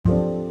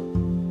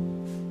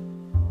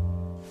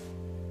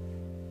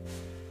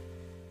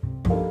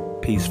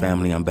Peace,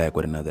 family. I'm back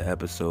with another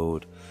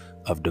episode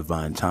of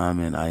Divine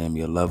Timing. I am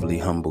your lovely,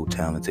 humble,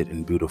 talented,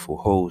 and beautiful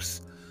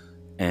host.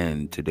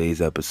 And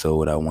today's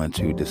episode, I want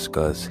to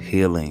discuss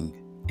healing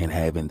and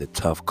having the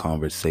tough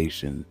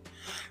conversation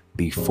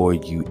before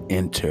you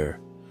enter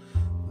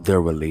the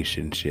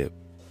relationship.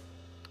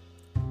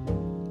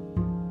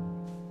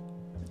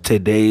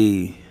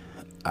 Today,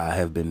 I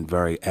have been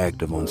very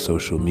active on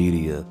social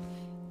media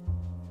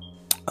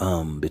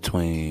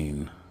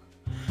between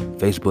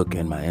Facebook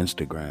and my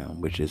Instagram,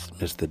 which is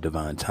Mr.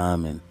 Divine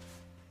Timing.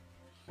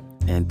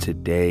 And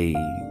today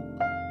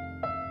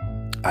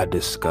I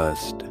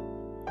discussed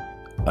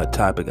a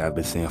topic I've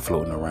been seeing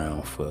floating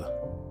around for,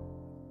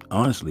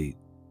 honestly,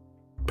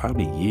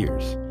 probably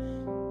years.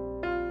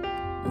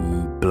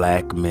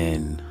 Black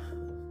men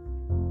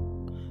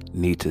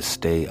need to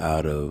stay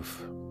out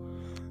of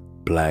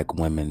black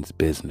women's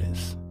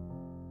business.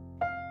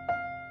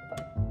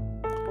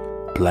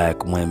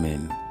 Black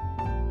women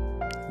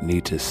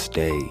need to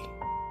stay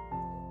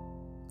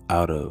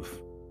out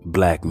of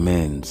black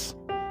men's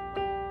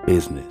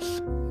business.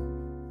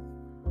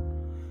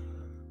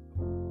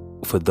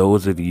 For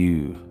those of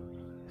you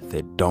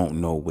that don't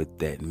know what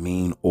that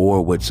means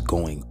or what's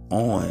going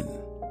on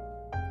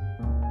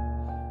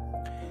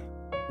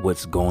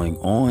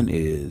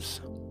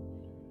is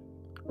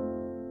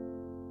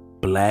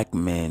black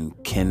men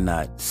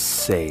cannot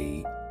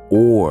say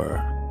or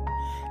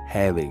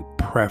have a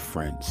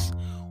preference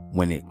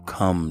when it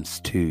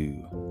comes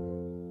to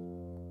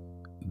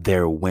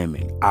their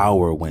women,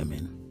 our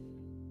women.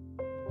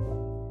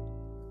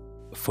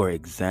 For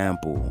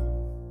example,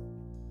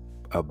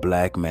 a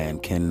black man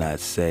cannot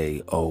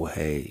say, oh,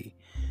 hey,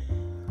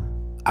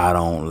 I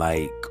don't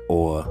like,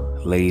 or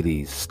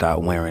ladies, stop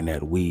wearing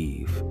that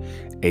weave,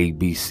 A,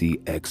 B, C,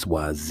 X,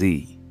 Y,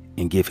 Z,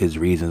 and give his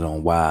reasons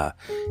on why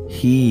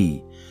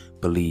he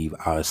believe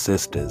our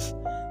sisters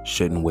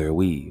shouldn't wear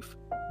weave.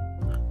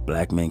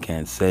 Black men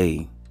can't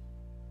say,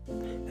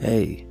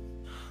 hey,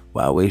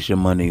 why waste your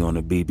money on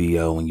a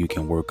BBL when you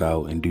can work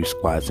out and do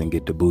squats and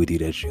get the booty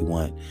that you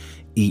want?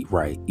 Eat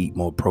right, eat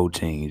more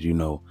proteins, you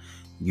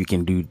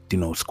can do,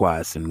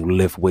 squats and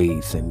lift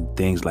weights and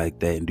things like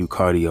that and do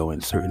cardio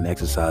and certain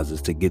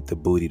exercises to get the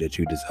booty that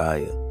you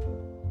desire.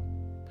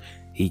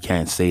 He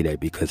can't say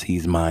that because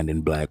he's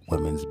minding black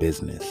women's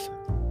business.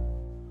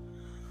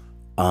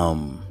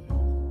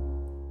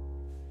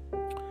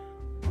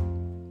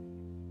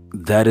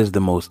 That is the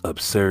most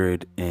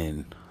absurd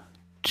and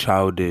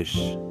childish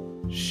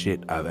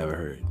shit I've ever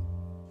heard.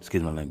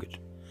 Excuse my language.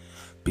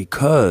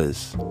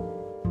 Because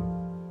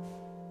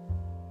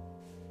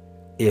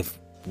if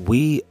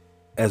we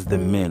as the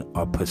men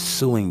are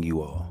pursuing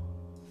you all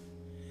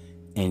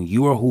and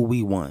you are who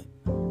we want,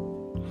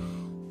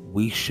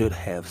 we should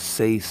have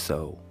say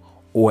so,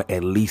 or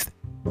at least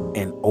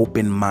an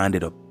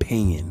open-minded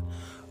opinion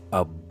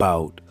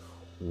about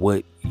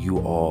what you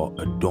all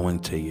are doing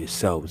to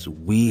yourselves.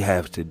 We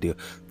have to deal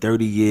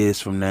 30 years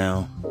from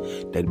now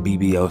that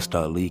BBL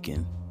start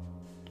leaking.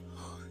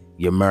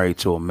 You're married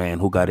to a man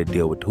who got to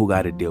deal with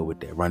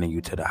that, running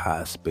you to the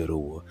hospital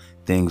or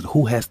things.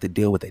 Who has to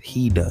deal with it?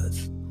 He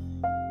does.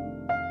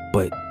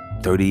 But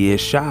 30 years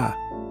shy,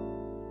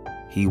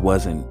 he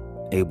wasn't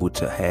able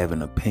to have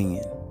an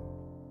opinion.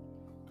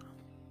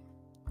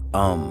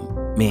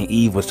 Me and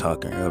Eve was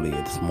talking earlier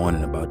this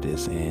morning about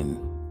this, and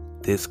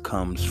this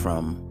comes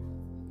from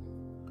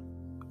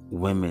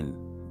women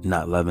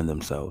not loving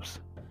themselves.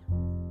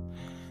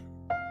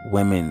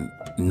 Women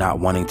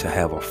not wanting to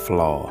have a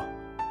flaw,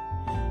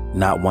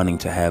 not wanting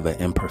to have an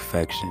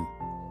imperfection.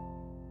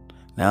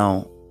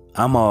 Now,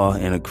 I'm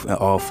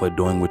all for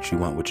doing what you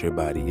want with your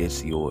body.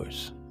 It's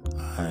yours.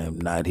 I am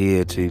not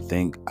here to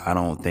think. I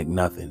don't think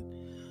nothing.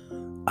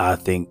 I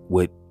think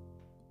what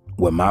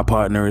my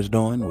partner is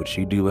doing, what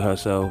she do with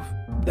herself,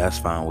 that's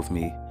fine with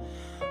me.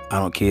 I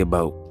don't care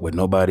about what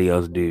nobody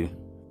else do.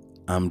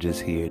 I'm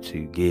just here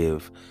to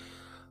give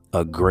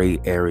a gray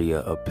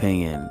area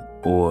opinion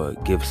or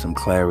give some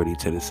clarity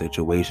to the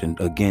situation.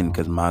 Again,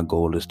 because my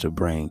goal is to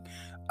bring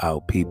our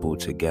people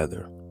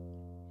together.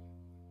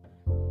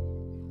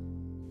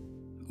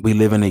 We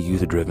live in a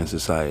youth-driven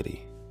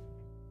society.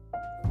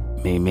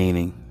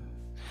 Meaning,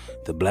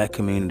 the black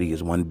community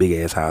is one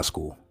big-ass high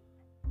school.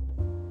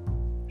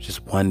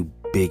 Just one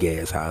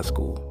big-ass high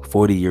school.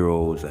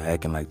 40-year-olds are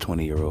acting like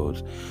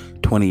 20-year-olds.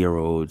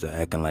 20-year-olds are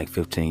acting like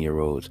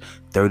 15-year-olds.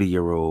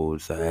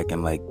 30-year-olds are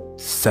acting like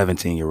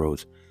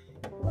 17-year-olds.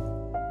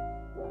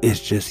 It's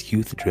just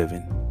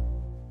youth-driven.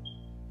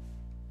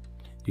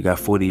 You got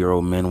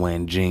 40-year-old men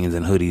wearing jeans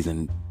and hoodies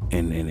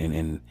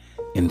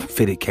and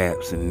fitted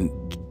caps and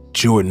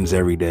Jordans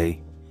every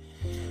day.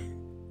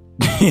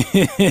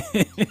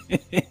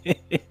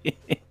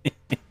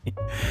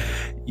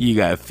 You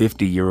got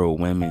 50-year-old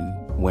women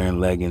wearing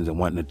leggings and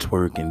wanting to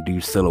twerk and do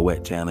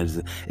silhouette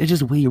challenges. It's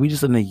just weird. We're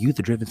just in a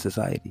youth-driven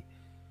society.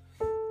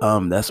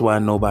 That's why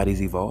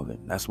nobody's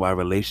evolving. That's why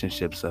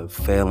relationships are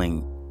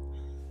failing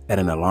at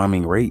an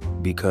alarming rate,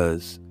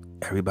 because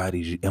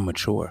everybody's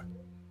immature.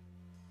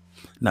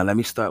 Now, let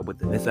me start with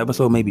this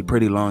episode may be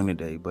pretty long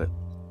today, but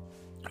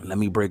Let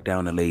me break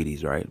down the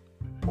ladies, right?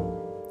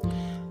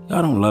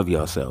 Y'all don't love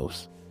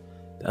yourselves.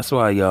 That's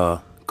why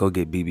y'all go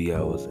get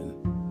BBLs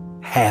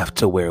and have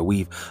to wear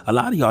weave. A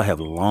lot of y'all have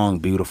long,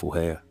 beautiful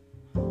hair.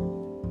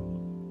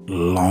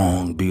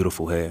 Long,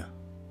 beautiful hair.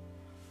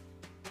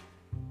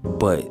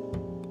 But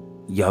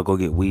y'all go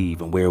get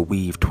weave and wear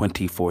weave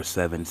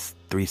 24/7,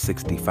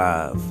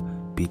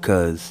 365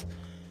 because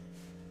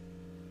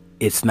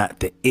it's not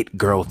the it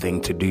girl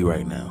thing to do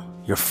right now.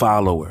 You're a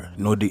follower.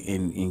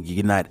 And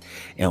you're not,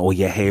 or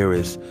your hair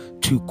is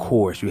too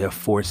coarse. You have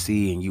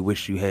 4C and you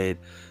wish you had,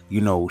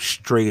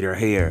 straighter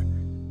hair.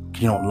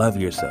 You don't love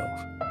yourself.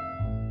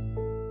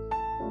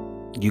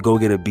 You go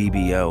get a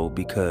BBL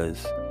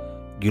because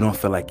you don't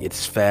feel like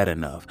it's fat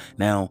enough.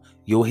 Now,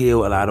 you'll hear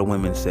a lot of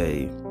women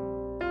say,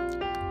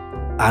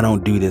 I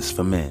don't do this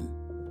for men.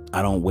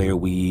 I don't wear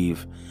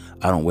weave.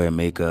 I don't wear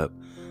makeup.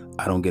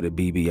 I don't get a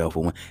BBL for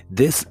women.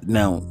 This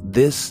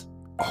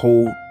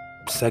whole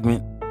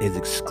segment is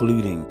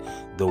excluding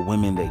the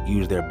women that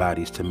use their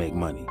bodies to make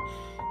money.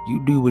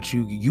 You do what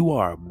you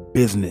are a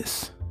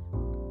business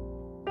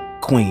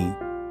queen.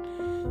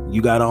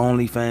 You got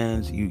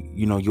OnlyFans.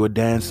 You're a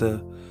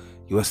dancer.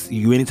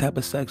 You any type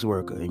of sex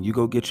worker, and you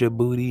go get your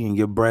booty and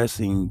your breasts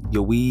and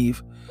your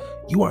weave.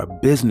 You are a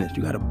business.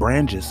 You got to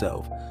brand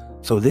yourself.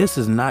 So this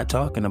is not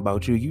talking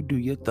about you. You do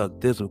your thug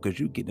thizzle because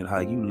you getting it how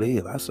you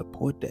live. I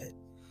support that.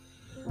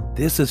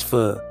 This is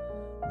for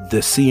the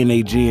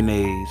CNA,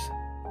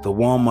 GNAs, the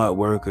Walmart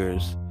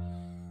workers,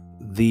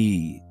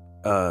 the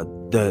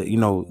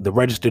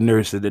registered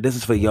nurses. This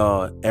is for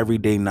y'all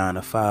everyday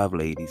 9-to-5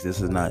 ladies.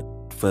 This is not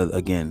for,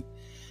 again,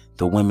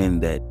 the women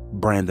that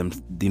brand them.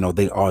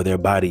 They are, their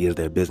body is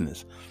their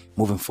business.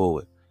 Moving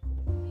forward.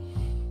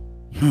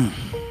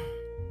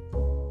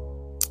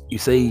 You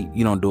say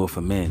you don't do it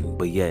for men,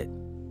 but yet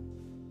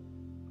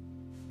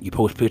you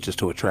post pictures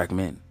to attract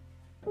men.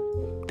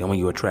 Then when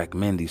you attract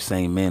men, these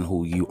same men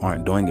who you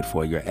aren't doing it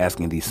for, you're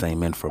asking these same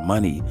men for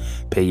money.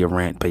 Pay your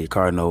rent, pay your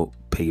car note,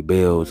 pay your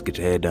bills, get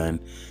your hair done.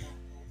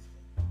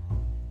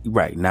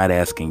 Right, not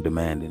asking,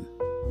 demanding.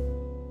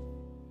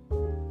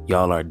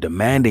 Y'all are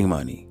demanding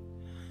money.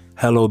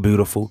 Hello,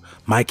 beautiful.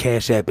 My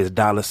Cash App is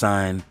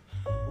 $,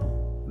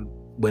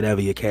 whatever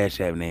your Cash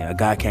App name. A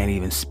guy can't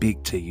even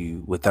speak to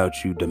you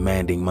without you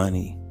demanding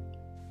money.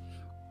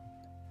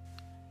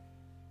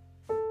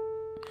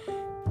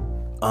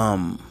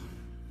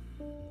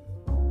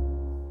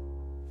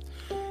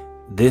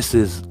 This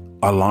is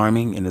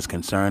alarming and it's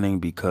concerning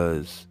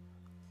because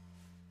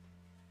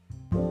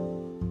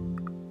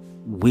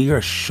we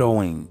are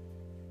showing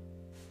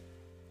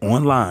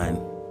online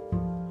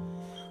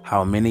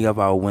how many of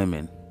our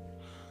women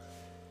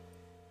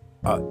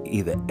are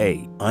either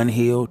A,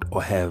 unhealed,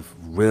 or have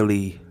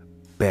really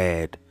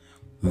bad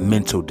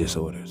mental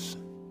disorders.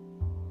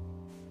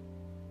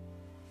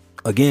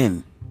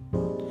 Again,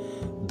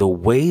 the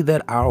way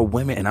that our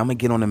women, and I'm going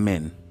to get on the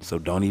men, so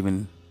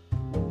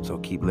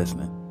keep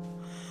listening.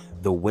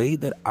 The way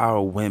that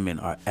our women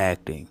are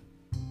acting,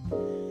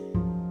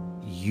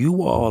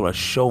 you all are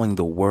showing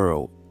the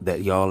world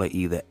that y'all are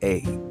either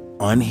A,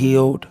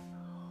 unhealed,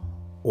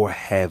 or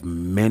have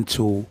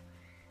mental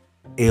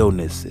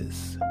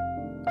illnesses.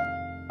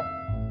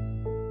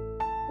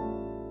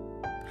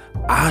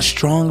 I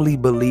strongly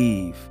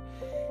believe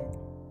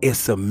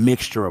it's a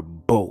mixture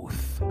of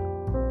both.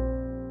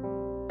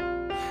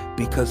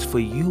 Because for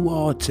you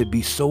all to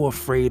be so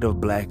afraid of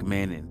black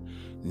men and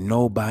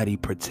nobody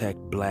protect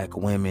black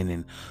women,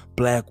 and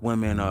black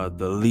women are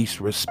the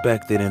least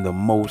respected and the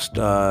most,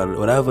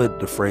 whatever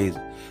the phrase,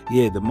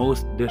 the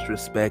most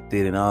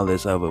disrespected and all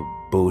this other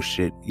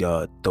bullshit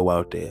y'all throw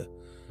out there.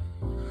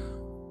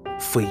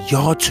 For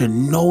y'all to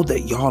know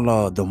that y'all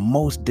are the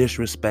most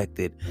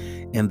disrespected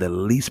and the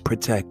least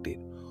protected,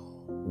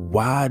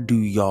 why do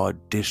y'all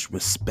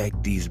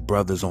disrespect these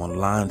brothers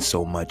online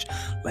so much?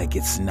 Like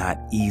it's not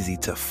easy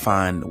to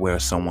find where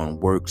someone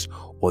works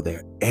or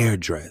their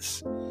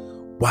address.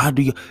 Why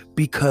do you?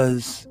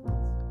 Because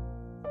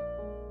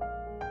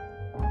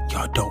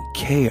y'all don't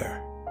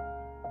care.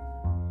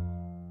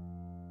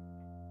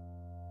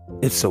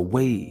 It's a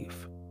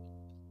wave.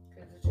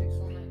 Because the chicks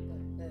on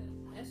the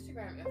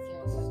Instagram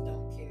influencers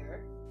don't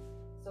care.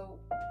 So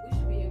we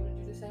should be able to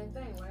do the same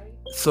thing, right?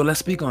 So let's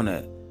speak on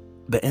that.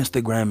 The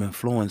Instagram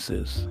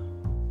influencers.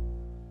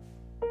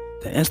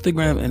 The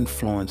Instagram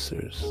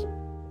influencers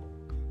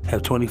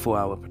have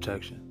 24-hour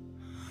protection.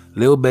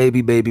 Lil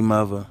baby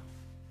mother,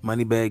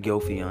 Moneybagg Yo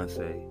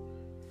fiance.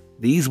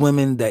 These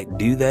women that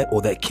do that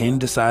or that can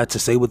decide to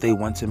say what they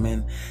want to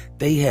men,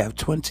 they have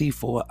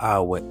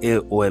 24-hour,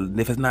 or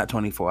if it's not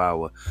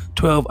 24-hour,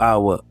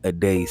 12-hour a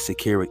day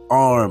security,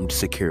 armed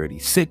security,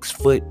 6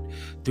 foot,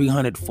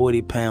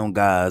 340-pound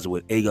guys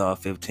with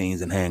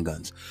AR-15s and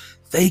handguns.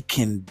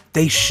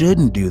 They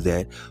shouldn't do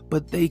that,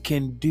 but they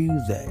can do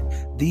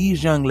that.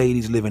 These young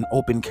ladies live in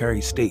open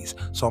carry states,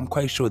 so I'm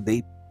quite sure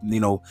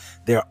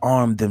they're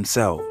armed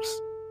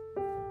themselves.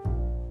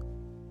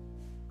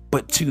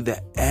 But to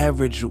the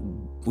average,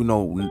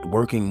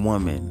 working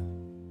woman,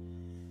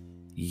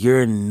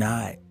 you're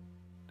not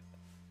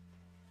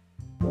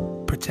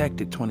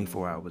protected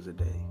 24 hours a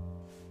day.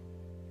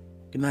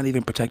 You're not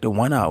even protected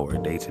 1 hour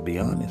a day, to be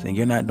honest. And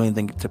you're not doing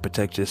anything to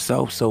protect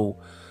yourself. So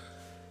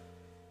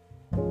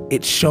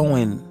it's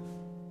showing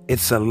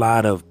it's a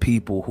lot of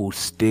people who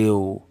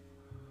still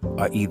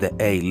are either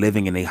A,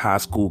 living in a high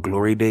school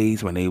glory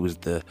days when they was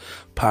the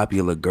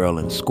popular girl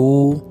in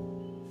school,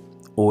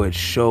 or it's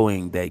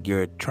showing that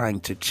you're trying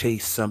to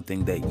chase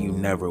something that you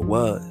never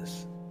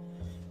was.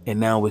 And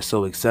now it's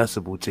so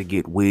accessible to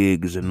get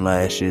wigs and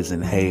lashes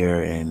and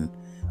hair and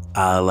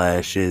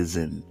eyelashes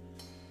and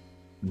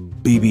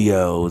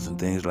BBLs and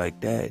things like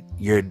that.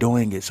 You're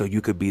doing it so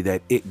you could be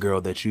that it girl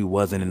that you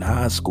wasn't in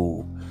high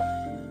school.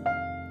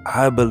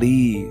 I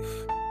believe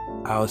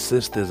our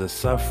sisters are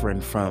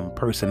suffering from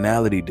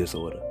personality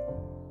disorder.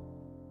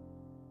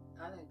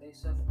 I think they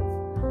suffer from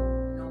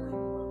not knowing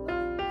or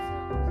loving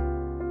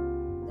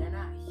themselves. They're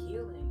not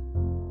healing.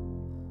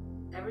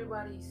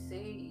 Everybody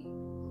say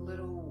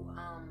little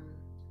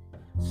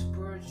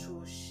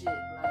spiritual shit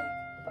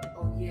like,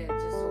 oh yeah,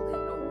 just so they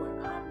know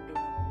what I'm doing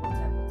or what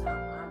type of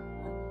time I'm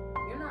on.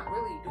 You're not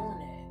really doing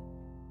that.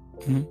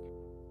 Mm-hmm.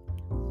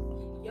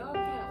 Y'all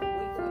can't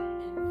wake up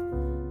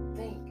and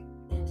think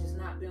and just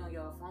not be on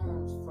your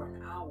phones for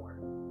an hour.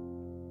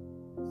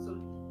 So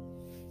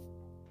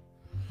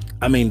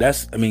I mean,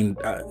 that's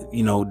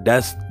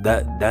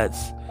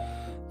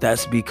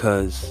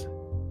because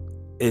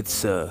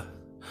it's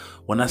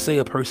when I say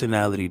a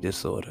personality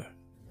disorder,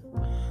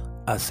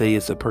 I say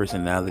it's a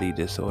personality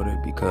disorder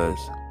because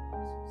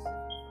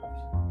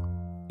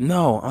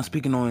no, I'm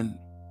speaking on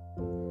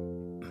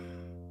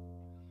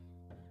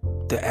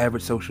the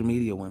average social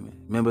media women.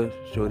 Remember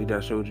Shorty that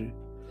I showed you?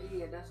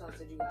 yeah, that's why I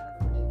said you got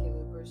a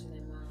particular person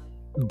in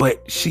mind.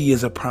 But she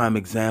is a prime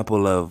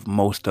example of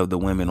most of the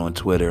women on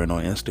Twitter and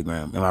on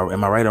Instagram.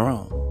 Am I right or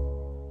wrong?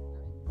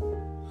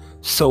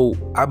 So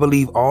I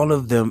believe all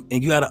of them,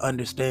 and you got to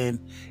understand,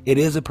 it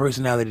is a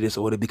personality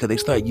disorder because they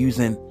start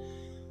using,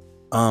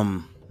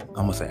 I'm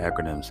gonna say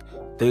acronyms.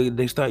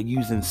 They start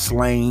using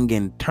slang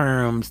and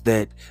terms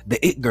that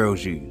the it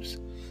girls use.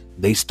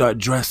 They start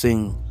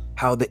dressing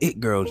how the it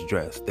girls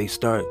dress. They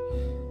start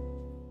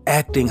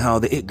acting how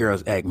the it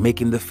girls act,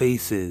 making the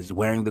faces,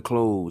 wearing the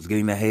clothes,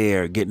 getting the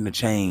hair, getting the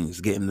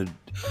chains, getting the,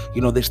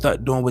 they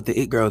start doing what the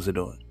it girls are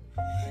doing.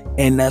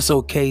 And that's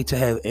okay to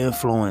have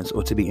influence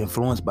or to be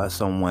influenced by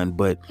someone,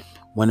 but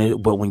when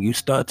you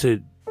start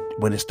to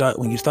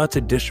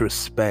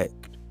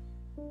disrespect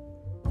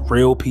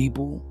real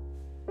people,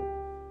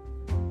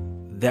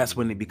 that's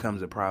when it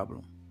becomes a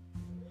problem.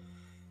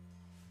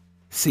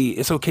 See,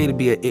 it's okay to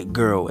be an it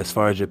girl as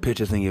far as your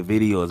pictures and your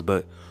videos,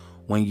 but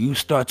when you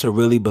start to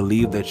really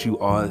believe that you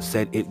are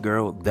said it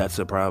girl, that's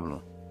a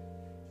problem.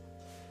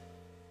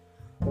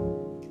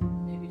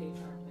 Maybe they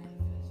try to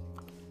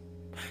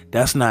manifest.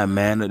 That's not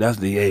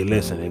hey,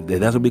 listen, if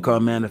that's what we call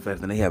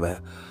manifesting, they have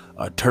a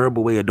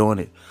terrible way of doing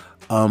it.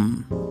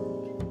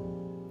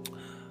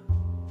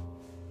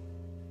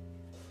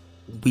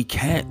 We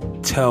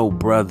can't tell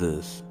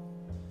brothers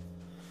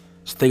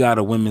stay out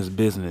of women's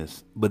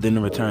business, but then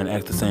in return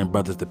ask the same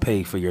brothers to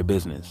pay for your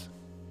business.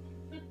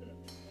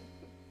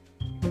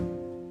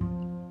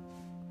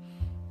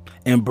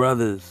 And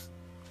brothers,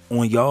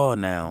 on y'all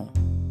now,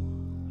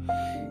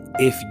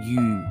 if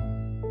you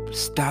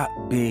stop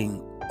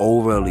being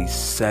overly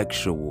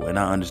sexual, and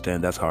I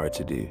understand that's hard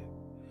to do.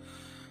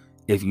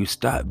 If you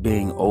stop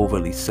being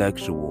overly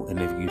sexual, and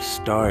if you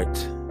start,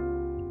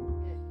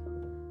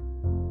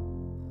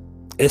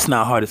 it's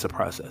not hard, it's a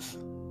process.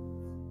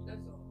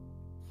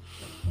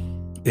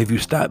 If you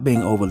stop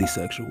being overly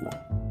sexual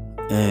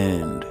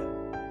and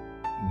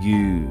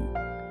you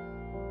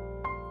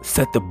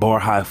set the bar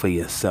high for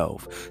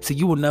yourself. See,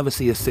 you will never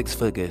see a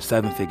 6-figure,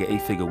 7-figure,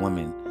 8-figure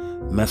woman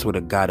mess with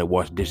a guy that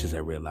washed dishes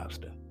at Red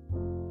Lobster.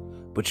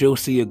 But you'll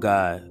see a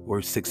guy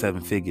worth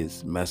 6-7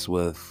 figures mess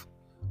with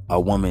a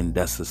woman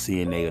that's a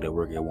CNA or that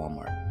work at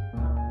Walmart.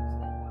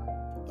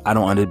 I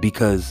don't understand,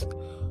 because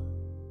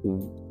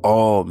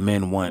all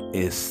men want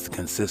is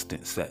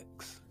consistent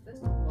sex. That's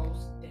the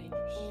most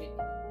dangerous shit.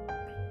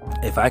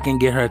 If I can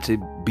get her to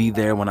be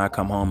there when I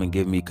come home and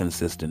give me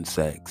consistent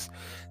sex,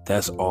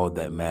 that's all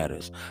that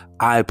matters.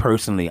 I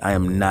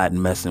am not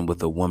messing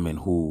with a woman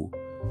who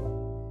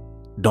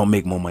don't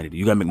make more money than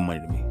you. You gotta make more money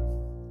than me,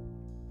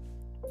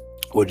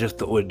 or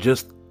just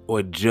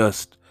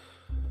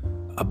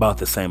about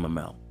the same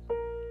amount.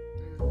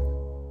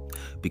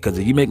 Because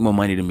if you make more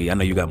money than me, I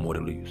know you got more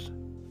to lose.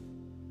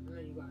 I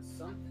know you got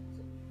something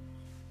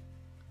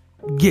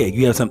to. Yeah,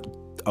 you have something.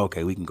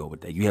 Okay, we can go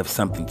with that. You have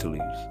something to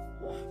lose.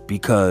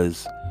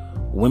 Because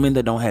women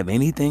that don't have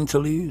anything to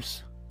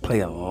lose play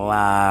a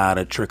lot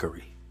of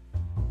trickery.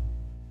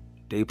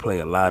 They play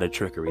a lot of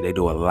trickery. They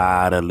do a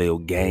lot of little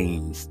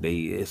games.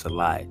 It's a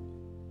lot.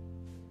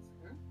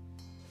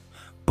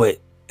 But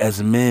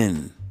as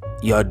men,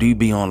 y'all do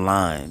be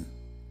online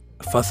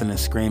fussing and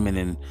screaming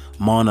and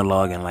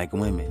monologuing like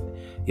women.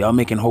 Y'all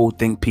making whole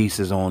think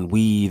pieces on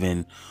weave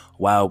and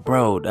wow,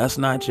 bro, that's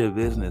not your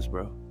business,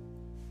 bro.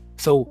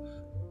 So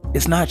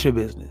it's not your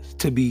business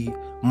to be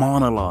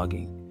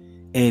monologuing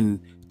and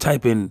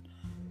typing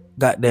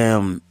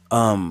goddamn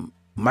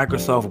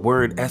Microsoft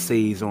Word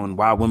essays on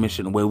why women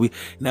shouldn't wear weave.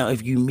 Now,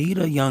 if you meet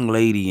a young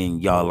lady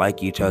and y'all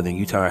like each other and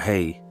you tell her,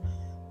 hey,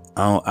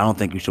 I don't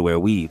think you should wear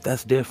weave,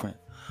 that's different.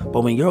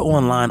 But when you're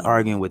online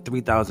arguing with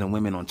 3,000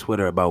 women on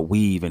Twitter about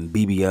weave and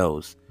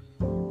BBLs,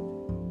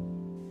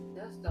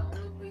 That's the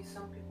only way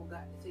some people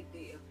got to take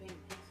their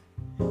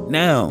opinions.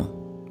 now,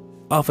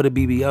 off of the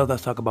BBLs,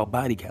 let's talk about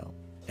body count.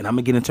 And I'm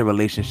going to get into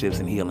relationships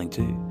and healing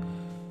too.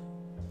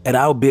 At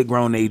our big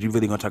grown age, you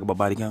really going to talk about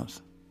body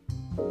counts?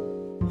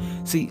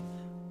 See,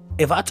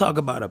 if I talk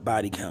about a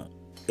body count,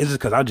 it's just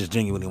because I just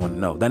genuinely want to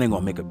know. That ain't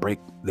going to make or break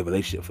the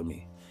relationship for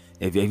me.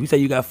 If you say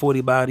you got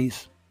 40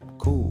 bodies,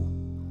 cool.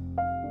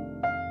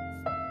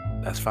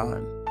 That's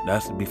fine.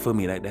 That's to be for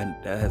me. That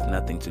has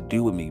nothing to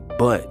do with me.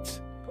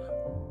 But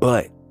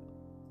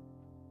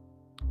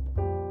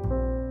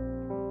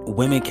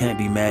women can't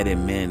be mad at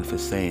men for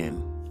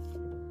saying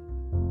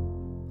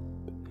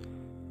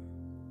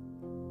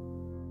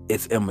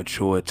it's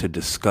immature to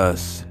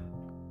discuss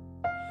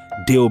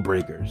deal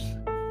breakers.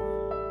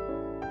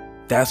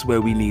 That's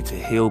where we need to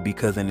heal,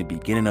 because in the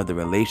beginning of the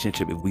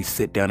relationship, if we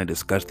sit down and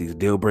discuss these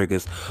deal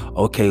breakers,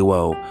 okay,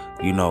 well,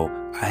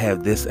 I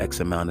have this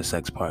X amount of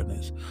sex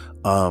partners.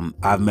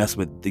 I've messed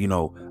with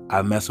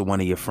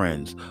one of your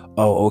friends.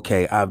 Oh,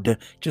 okay, I've done.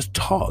 Just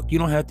talk. You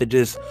don't have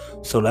to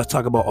so let's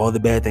talk about all the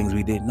bad things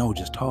we did. No,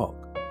 just talk.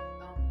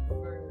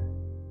 For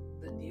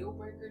the deal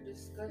breaker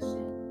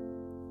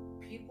discussion,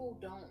 people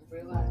don't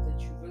realize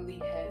that you really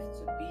have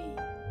to be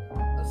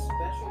a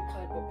special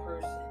type of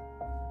person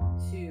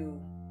to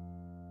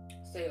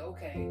say,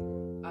 okay,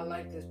 I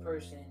like this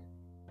person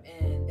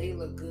and they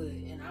look good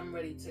and I'm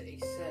ready to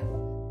accept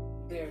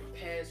their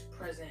past,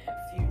 present,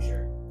 and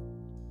future.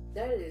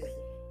 That is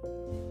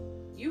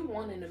you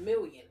 1 in a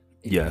million.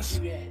 If Yes.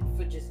 you do that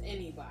for just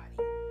anybody.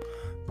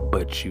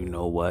 But you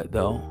know what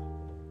though?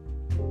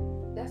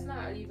 That's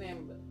not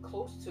even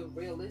close to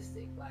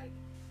realistic. Like,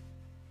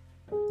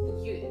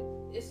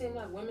 it seems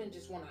like women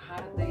just want to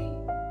hide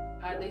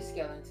they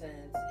skeletons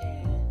and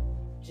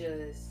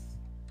just,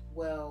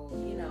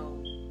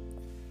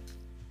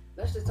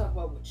 let's just talk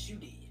about what you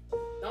did.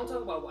 Don't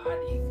talk about what I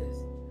did,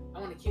 because I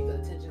want to keep the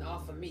attention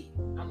off of me.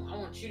 I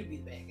want you to be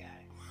the bad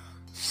guy.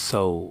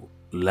 So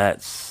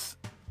let's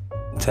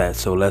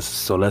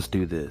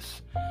do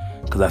this,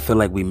 because I feel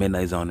like we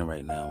midnight zoning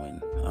right now,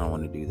 and I don't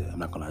want to do that. I'm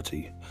not gonna lie to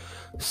you.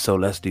 So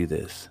let's do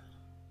this.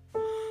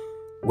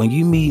 When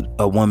you meet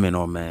a woman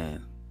or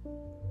man,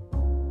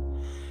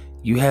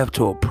 you have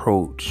to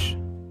approach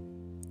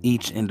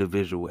each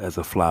individual as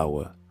a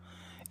flower.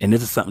 And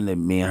this is something that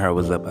me and her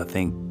was up, I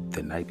think,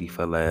 the night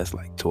before last,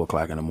 like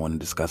 2:00 in the morning,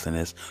 discussing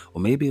this.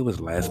 Or maybe it was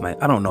last night.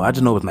 I don't know. I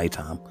just know it was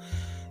nighttime.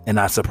 And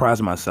I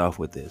surprised myself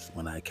with this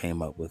when I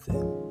came up with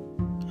it.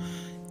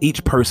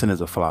 Each person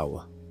is a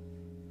flower.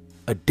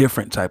 A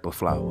different type of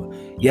flower.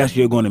 Yes,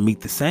 you're going to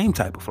meet the same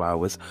type of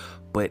flowers,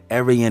 but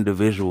every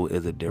individual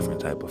is a different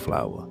type of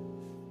flower.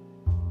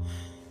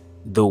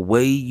 The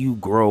way you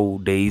grow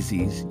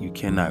daisies, you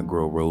cannot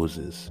grow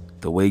roses.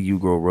 The way you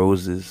grow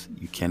roses,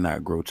 you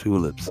cannot grow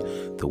tulips.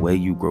 The way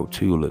you grow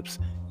tulips,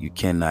 you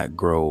cannot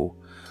grow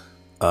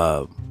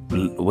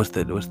what's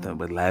the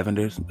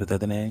lavenders? What's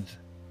that the names?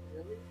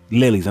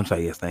 Lilies. I'm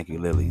sorry. Yes, thank you.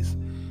 Lilies.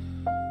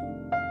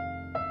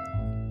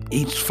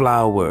 Each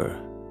flower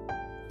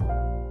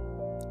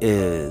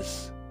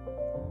has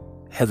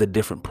a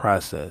different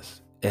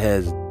process. It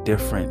has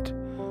different.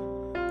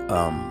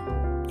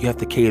 You have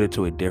to cater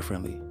to it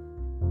differently.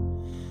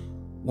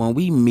 When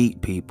we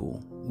meet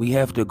people, we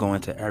have to go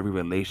into every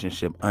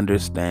relationship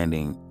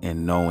understanding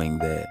and knowing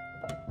that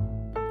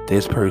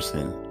this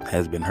person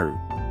has been hurt.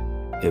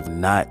 If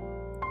not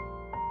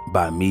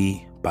by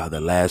me, by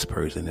the last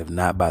person. If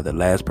not by the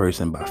last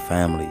person, by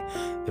family.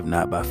 If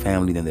not by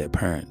family, then their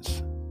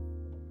parents.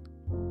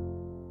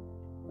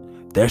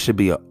 There should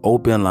be an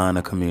open line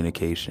of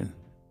communication.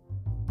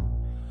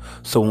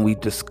 So when we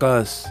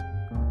discuss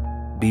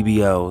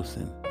BBLs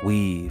and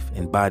weave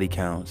and body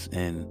counts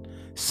and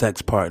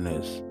sex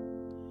partners,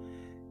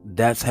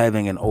 that's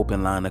having an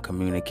open line of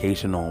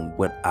communication on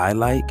what I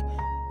like,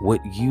 what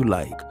you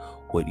like,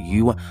 what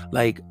you want.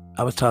 Like,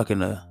 I was talking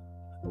to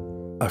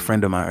a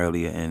friend of mine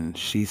earlier, and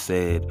she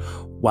said,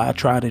 why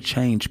try to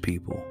change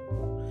people?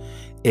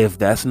 If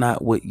that's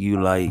not what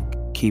you like,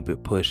 keep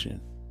it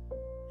pushing.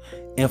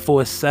 And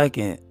for a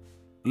second,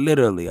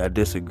 literally, I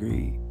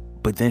disagreed.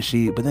 But then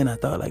I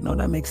thought, like, no,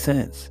 that makes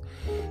sense.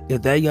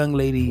 If that young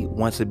lady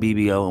wants a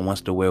BBL and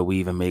wants to wear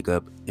weave and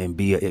makeup and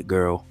be a it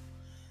girl,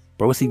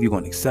 bro, let's see if you're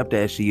going to accept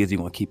that as she is, you're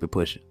going to keep it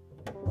pushing.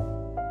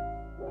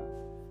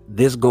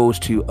 This goes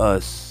to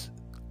us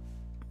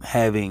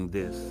having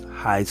this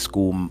high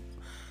school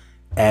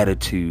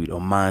attitude or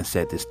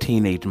mindset, this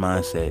teenage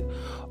mindset.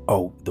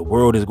 Oh, the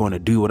world is going to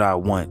do what I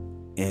want,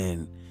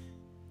 and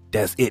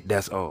that's it,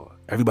 that's all.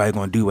 Everybody's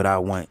going to do what I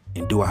want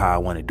and do it how I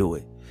want to do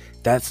it.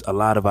 That's a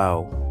lot of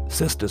our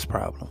sisters'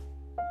 problem.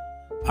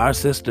 Our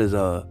sisters,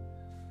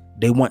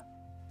 they want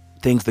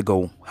things to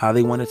go how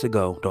they want it to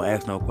go. Don't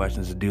ask no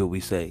questions, to do what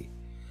we say.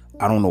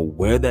 I don't know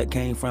where that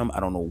came from. I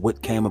don't know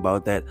what came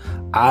about that.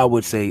 I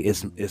would say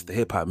it's the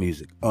hip hop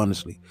music,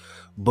 honestly.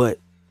 But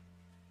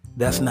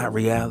that's not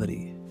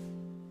reality.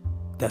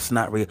 That's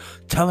not real.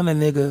 Telling a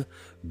nigga,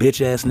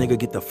 bitch ass nigga,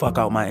 get the fuck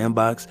out my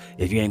inbox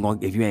if you ain't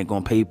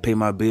gonna pay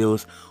my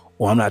bills,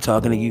 or I'm not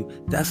talking to you.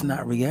 That's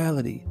not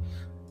reality.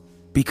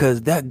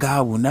 Because that guy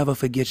will never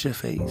forget your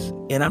face.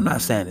 And I'm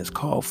not saying it's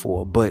called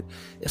for, but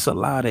it's a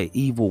lot of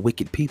evil,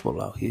 wicked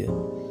people out here.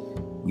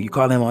 You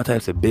call him all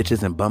types of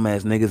bitches and bum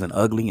ass niggas and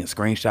ugly and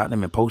screenshotting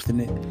them and posting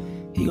it.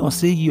 He gonna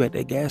see you at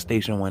that gas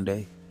station one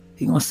day.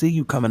 He gonna see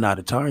you coming out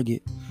of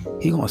Target.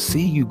 He gonna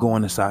see you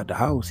going inside the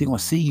house. He gonna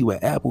see you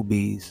at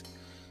Applebee's.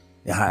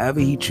 And however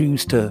he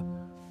choose to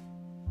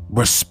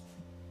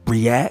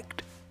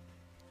react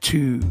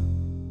to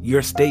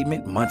your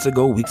statement months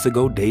ago, weeks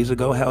ago, days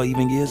ago, hell,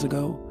 even years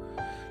ago,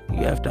 you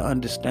have to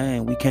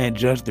understand, we can't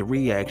judge the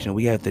reaction.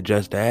 We have to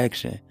judge the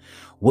action.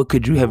 What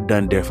could you have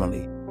done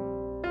differently?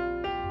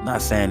 I'm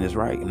not saying it's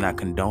right. I'm not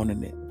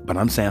condoning it. But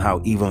I'm saying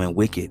how evil and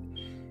wicked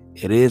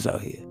it is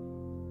out here.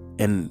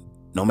 And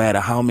no matter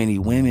how many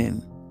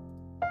women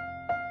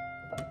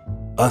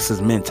us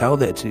as men tell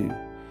that to,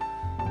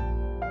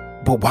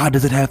 but why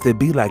does it have to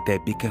be like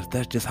that? Because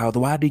that's just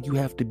why do you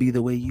have to be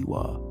the way you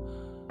are?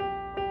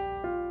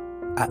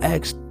 I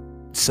asked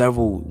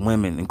several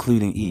women,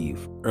 including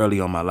Eve, early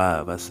on my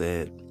live. I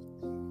said,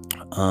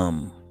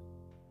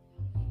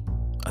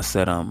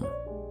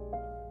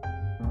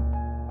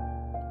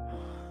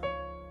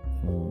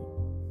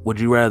 would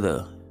you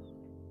rather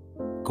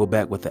go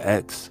back with the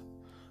ex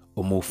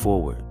or move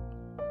forward?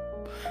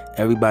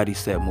 Everybody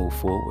said move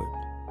forward.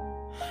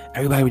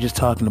 Everybody was just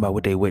talking about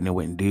what they wouldn't and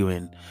wouldn't do,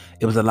 and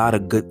it was a lot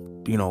of good,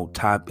 it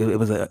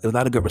was a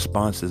lot of good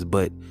responses.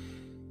 But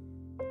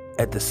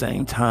at the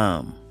same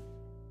time,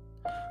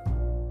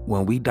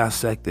 when we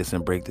dissect this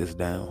and break this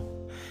down,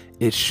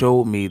 it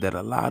showed me that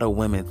a lot of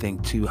women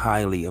think too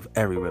highly of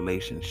every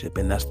relationship,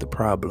 and that's the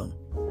problem.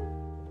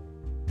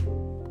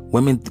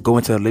 Women go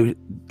into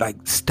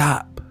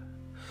stop.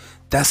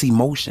 That's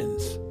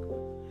emotions.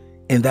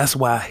 And that's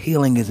why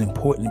healing is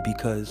important,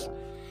 because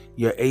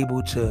you're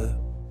able to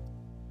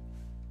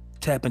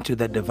tap into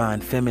that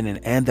divine feminine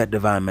and that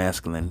divine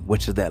masculine,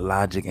 which is that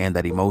logic and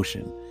that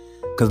emotion.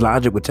 Because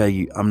logic would tell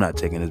you, I'm not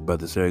taking this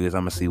brother serious.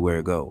 I'm going to see where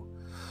it go.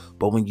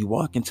 But when you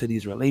walk into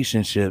these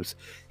relationships,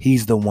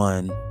 he's the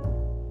one.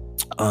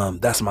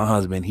 That's my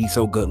husband. He's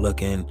so good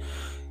looking.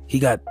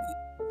 And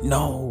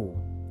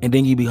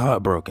then you be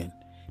heartbroken.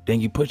 Then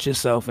you put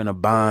yourself in a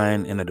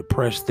bind, in a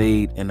depressed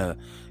state, in a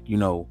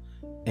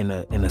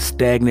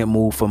stagnant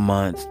mood for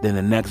months. Then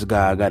the next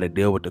guy got to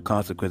deal with the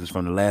consequences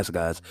from the last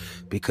guys,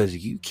 because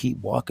you keep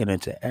walking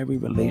into every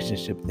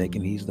relationship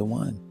thinking he's the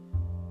one.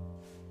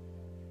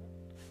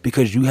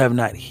 Because you have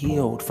not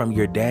healed from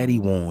your daddy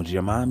wounds,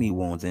 your mommy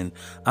wounds, and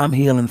I'm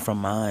healing from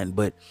mine.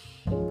 But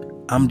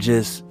I'm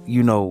just,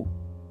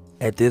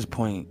 at this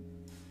point,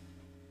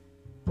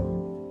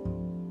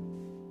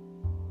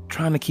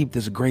 trying to keep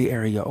this gray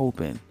area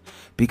open,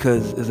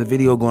 because there's a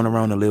video going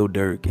around of Lil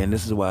Durk, and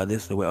this is where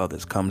all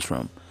this comes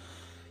from.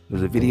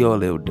 There's a video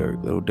of Lil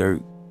Durk. Lil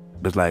Durk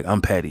was like,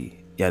 I'm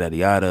petty, yada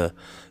yada.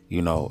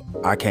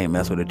 I can't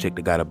mess with a chick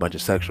that got a bunch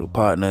of sexual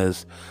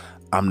partners.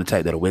 I'm the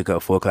type that'll wake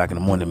up 4 o'clock in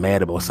the morning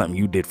mad about something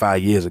you did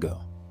 5 years ago.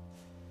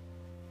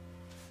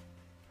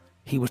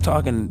 He was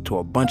talking to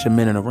a bunch of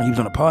men in a room. He was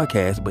on a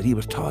podcast, but he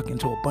was talking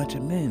to a bunch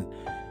of men.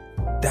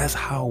 That's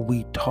how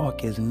we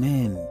talk as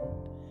men.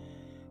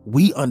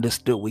 We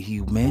understood what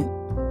he meant.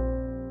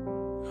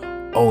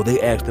 Oh,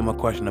 they asked him a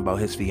question about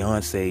his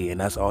fiance,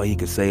 and that's all he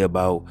could say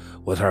about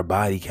was her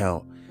body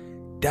count.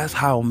 That's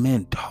how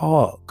men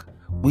talk.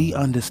 We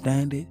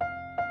understand it.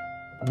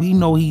 We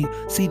know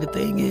see, the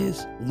thing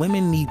is,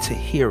 women need to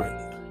hear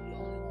it.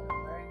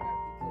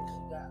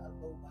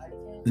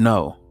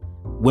 No,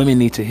 women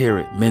need to hear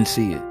it. Men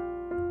see it.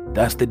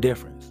 That's the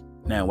difference.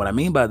 Now, what I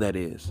mean by that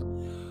is,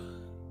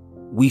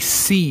 we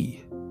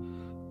see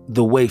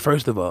the way,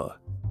 first of all,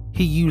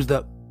 he used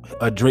up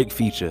a Drake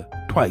feature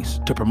twice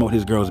to promote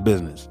his girl's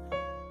business.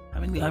 How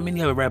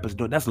many other rappers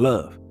do it? That's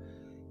love.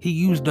 He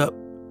used up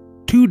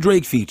 2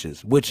 Drake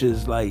features, which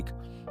is like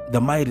the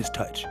Midas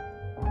touch,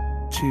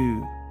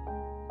 to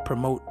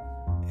promote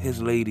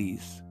his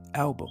lady's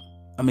album.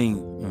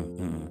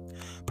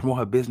 Promote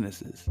her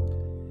businesses.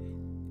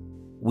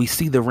 We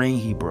see the ring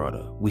he brought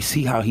her. We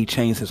see how he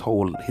changed his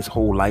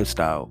whole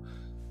lifestyle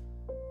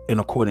in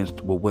accordance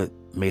with what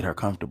made her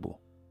comfortable.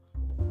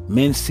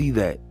 Men see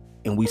that,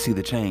 and we see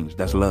the change.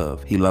 That's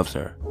love. He loves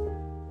her.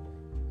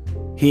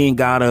 He ain't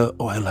gotta,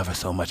 I love her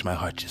so much, my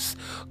heart just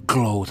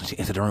glows when she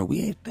enters the room.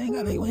 We ain't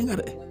gotta. Women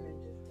just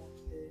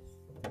want this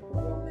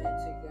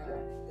romantic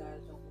guy.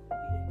 Guys don't want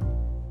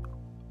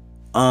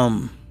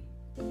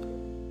to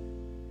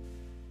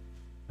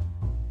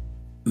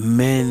be there.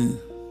 Men,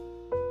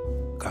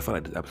 I feel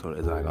like this episode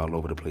is like all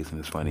over the place and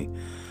it's funny.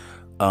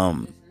 It's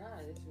not.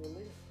 It's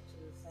related to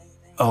the same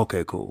thing.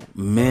 Okay, cool.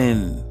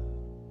 Men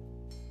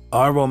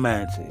are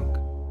romantic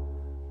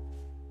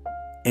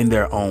in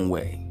their own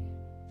way,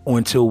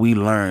 until we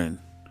learn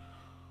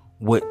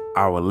what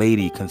our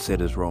lady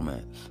considers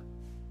romance.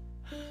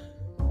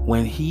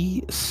 When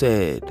he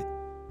said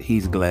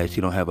he's glad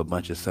she don't have a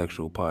bunch of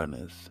sexual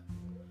partners,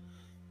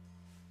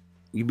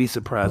 you'd be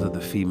surprised at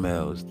the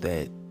females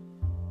that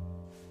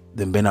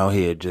then been out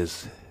here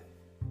just,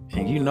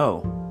 and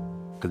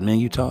because men,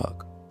 you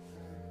talk,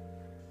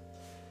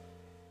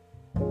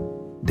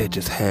 that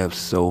just have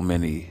so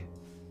many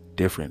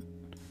different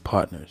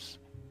partners,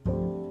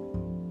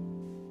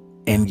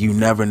 and you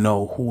never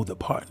know who the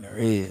partner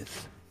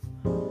is,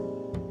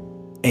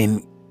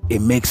 and it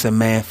makes a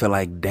man feel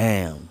like,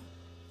 damn,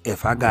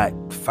 if I got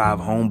 5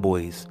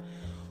 homeboys,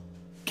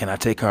 can I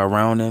take her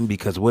around them?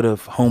 Because what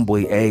if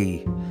homeboy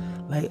A,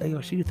 like, hey,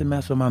 yo, she used to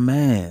mess with my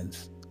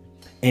mans,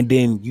 and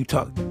then you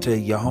talk to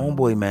your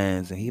homeboy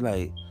mans, and he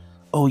like,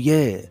 oh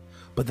yeah,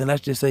 but then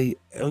let's just say,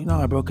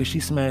 oh, bro, because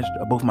she smashed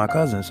both my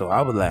cousins, so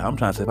I was like, I'm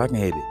trying to see if I can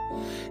hit it.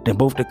 Then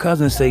both the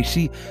cousins say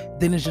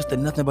then it's just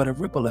nothing but a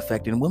ripple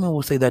effect, and women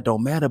will say that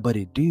don't matter, but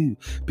it do,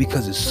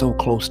 because it's so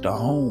close to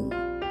home.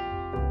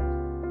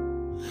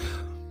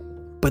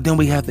 But then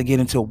we have to get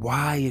into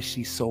why is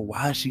she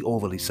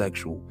overly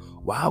sexual?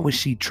 Why was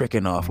she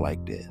tricking off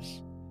like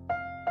this?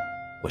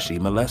 Was she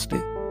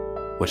molested?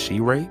 Was she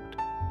raped?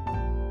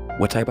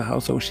 What type of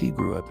household she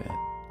grew up in?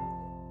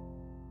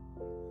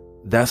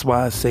 That's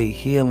why I say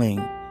healing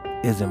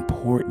is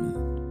important.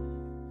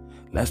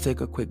 Let's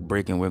take a quick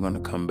break and we're going to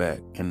come back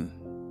and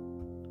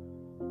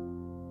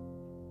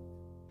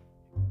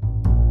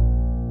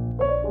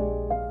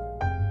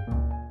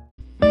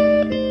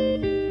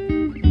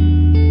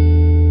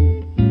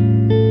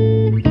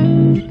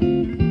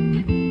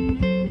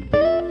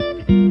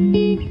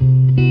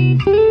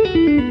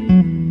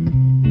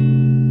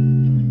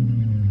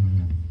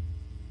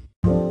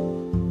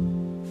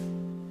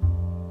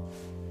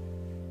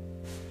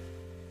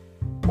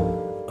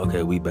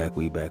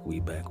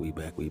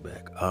we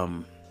back.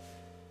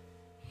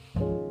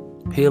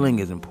 Healing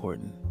is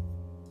important.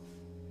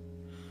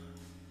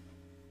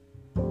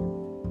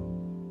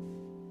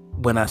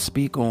 When I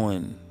speak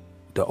on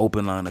the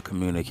open line of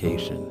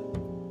communication,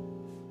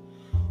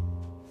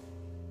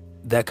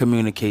 that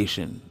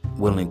communication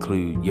will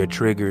include your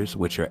triggers,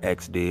 what your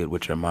ex did,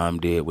 what your mom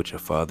did, what your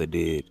father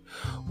did,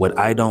 what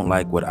I don't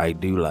like, what I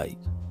do like.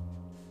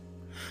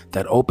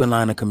 That open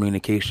line of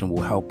communication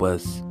will help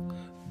us.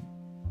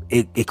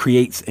 It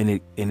creates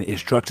and it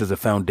structures a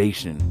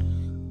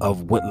foundation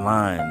of what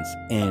lines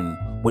and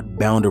what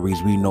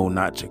boundaries we know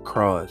not to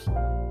cross,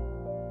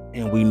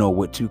 and we know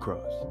what to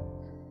cross.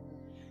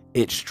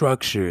 It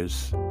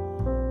structures.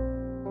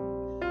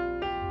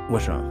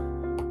 What's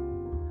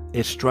wrong?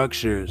 It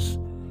structures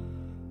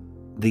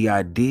the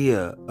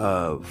idea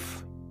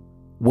of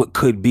what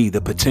could be,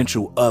 the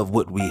potential of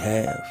what we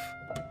have.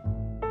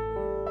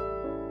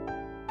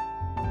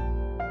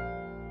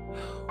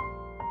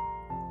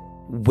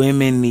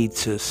 Women need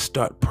to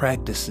start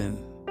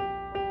practicing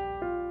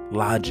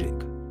logic,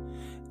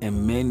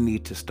 and men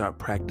need to start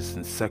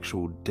practicing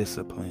sexual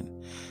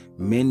discipline.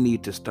 Men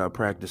need to start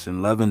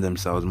practicing loving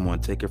themselves more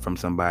and take it from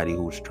somebody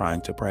who's trying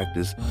to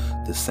practice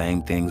the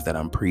same things that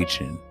I'm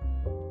preaching.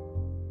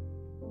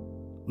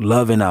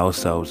 Loving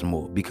ourselves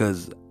more,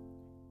 because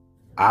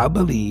I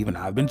believe, and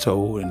I've been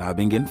told, and I've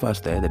been getting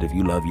fussed at, that if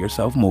you love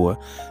yourself more,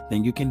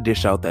 then you can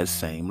dish out that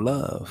same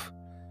love.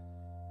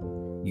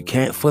 You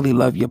can't fully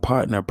love your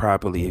partner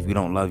properly if you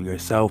don't love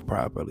yourself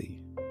properly.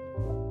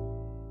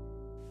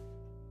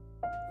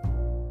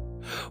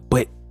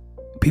 But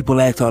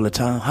people ask all the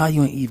time, how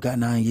you and Eve got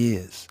 9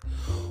 years?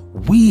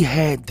 We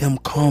had them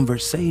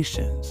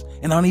conversations.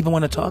 And I don't even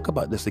want to talk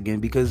about this again,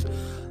 because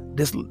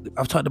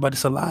I've talked about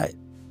this a lot.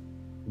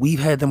 We've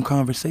had them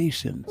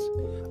conversations.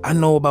 I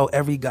know about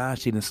every guy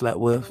she done slept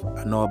with.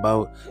 I know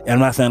about, and I'm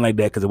not saying like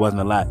that because it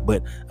wasn't a lot,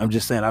 but I'm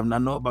just saying I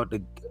know about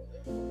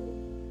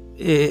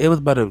it was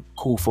about a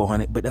cool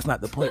 400, but that's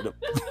not the point.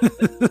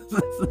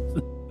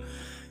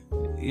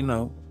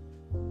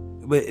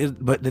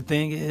 But the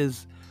thing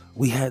is,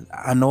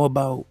 I know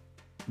about,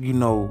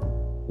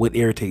 what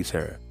irritates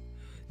her.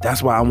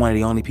 That's why I'm one of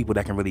the only people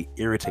that can really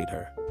irritate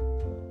her,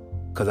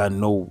 because I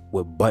know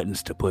what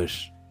buttons to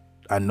push.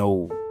 I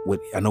know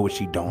what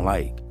she don't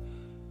like.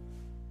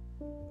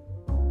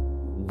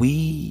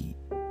 We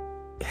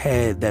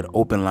had that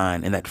open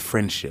line and that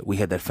friendship. We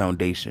had that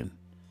foundation.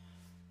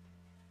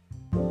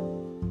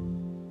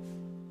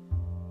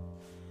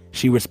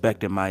 She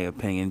respected my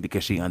opinion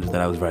because she understood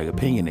I was very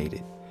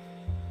opinionated.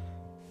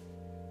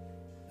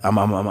 I'm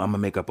gonna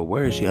make up a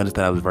word. She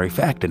understood I was very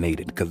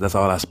factinated, because that's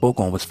all I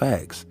spoke on was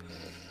facts.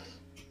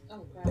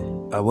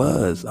 Okay. I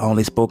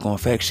only spoke on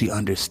facts. She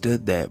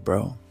understood that,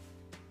 bro.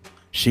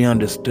 She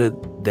understood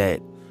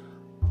that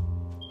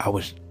I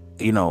was,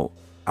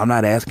 I'm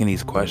not asking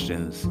these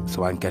questions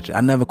so I can catch it.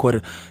 I never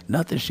quoted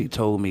nothing she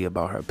told me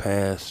about her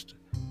past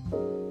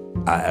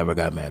I ever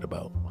got mad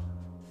about.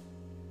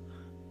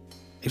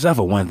 Except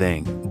for one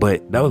thing,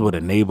 but that was with a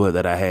neighbor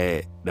that I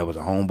had that was a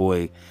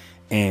homeboy,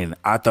 and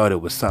I thought it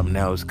was something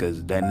else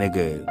because that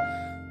nigga,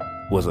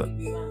 was a,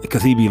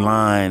 because he be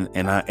lying,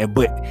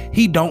 but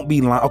he don't be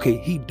lying. Okay,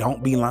 he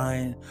don't be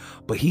lying,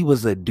 but he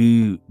was a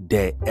dude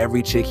that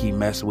every chick he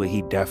messed with,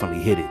 he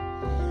definitely hit it.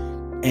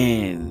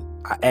 And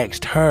I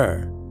asked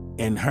her,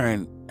 and her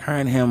and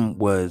him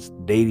was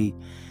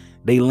dating.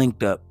 They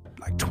linked up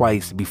like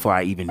twice before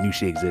I even knew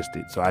she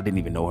existed, so I didn't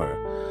even know her.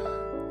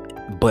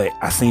 But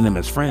I seen them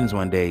as friends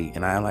one day,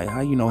 and I like,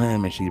 how you know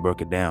him? And she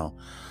broke it down.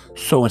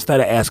 So instead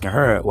of asking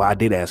her, well, I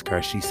did ask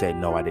her. She said,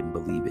 no, I didn't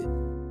believe it.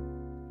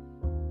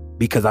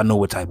 Because I know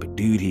what type of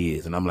dude he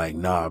is. And I'm like,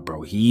 nah,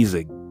 bro, he's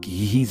a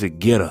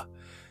getter.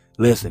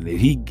 Listen,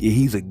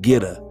 he's a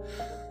getter.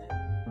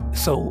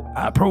 So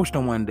I approached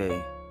him one day.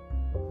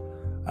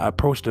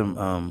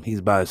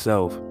 He's by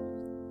himself.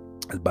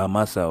 It's by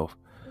myself.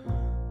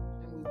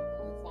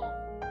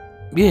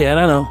 Yeah, I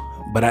don't know.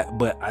 But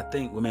I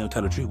think what made me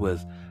tell the truth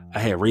was I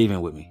had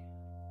Raven with me.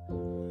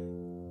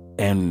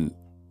 And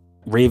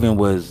Raven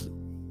was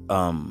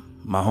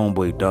my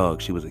homeboy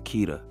dog. She was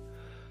Akita.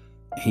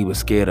 He was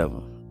scared of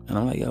him. And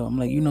I'm like, yo,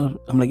 you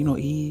know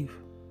Eve?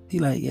 He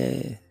like,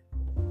 yeah.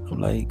 I'm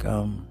like,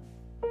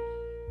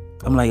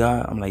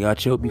 y'all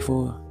chilled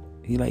before?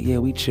 He like, yeah,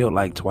 we chilled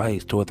like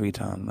twice, 2 or 3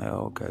 times. I'm like,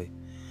 oh, okay.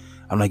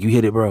 I'm like, you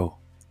hit it, bro?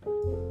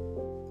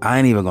 I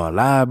ain't even gonna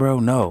lie, bro.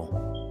 No.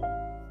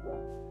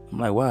 I'm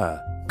like, why?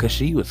 Cause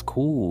she was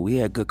cool. We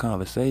had good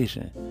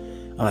conversation.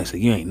 I'm like, so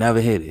you ain't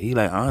never hit it? He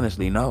like,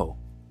 honestly, no.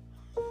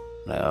 I'm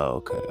like,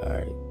 oh, okay, all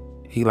right.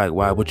 He like,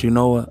 why? But you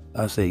know her?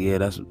 I said, yeah,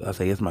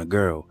 it's my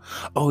girl.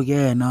 Oh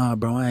yeah, nah,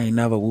 bro, I ain't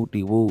never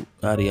whoop-de-whoop,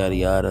 yada yada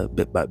yada,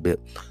 bit by bit.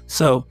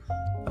 So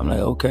I'm like,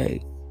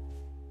 okay.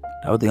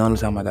 That was the only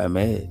time I got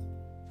mad.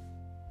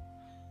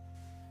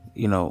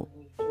 You know.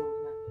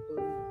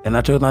 And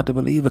I chose not to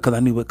believe it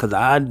because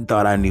I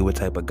thought I knew what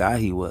type of guy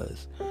he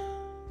was.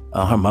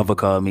 Her mother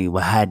called me,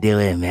 well, how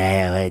doing,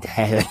 man?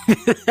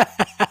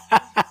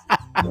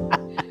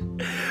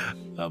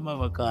 Her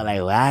mother called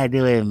like, why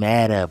do it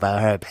matter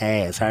about her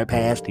past? Her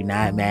past do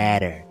not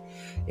matter.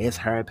 It's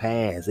her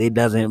past. It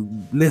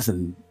doesn't,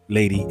 listen,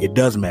 lady, it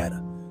does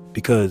matter.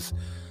 Because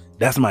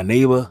that's my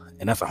neighbor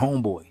and that's a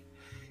homeboy.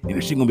 And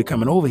if she's going to be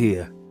coming over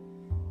here,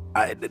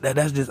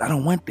 that's just, I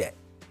don't want that.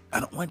 I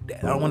don't want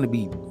that. I don't want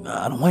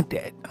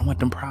that. I don't want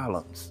them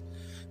problems.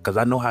 Because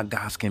I know how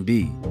guys can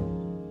be.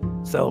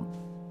 So,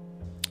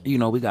 you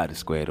know, we got it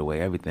squared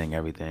away. Everything.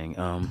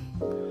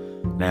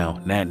 Now.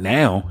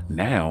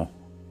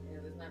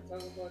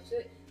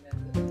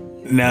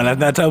 Now, let's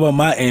not talk about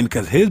my end,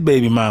 because his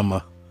baby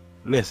mama,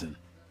 listen,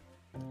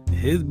 I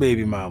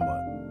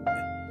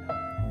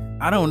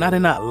did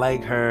not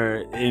like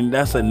her, and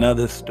that's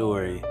another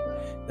story.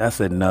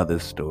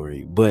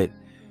 But,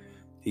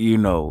 you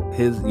know,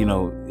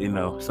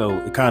 so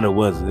it kind of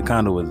was,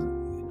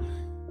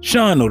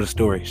 Sean know the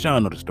story.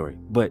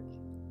 But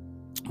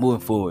moving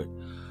forward,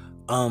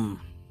 that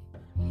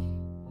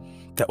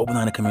open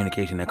line of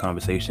communication, that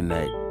conversation,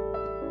 that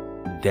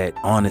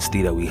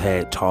honesty that we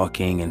had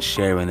talking and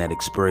sharing that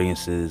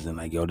experiences and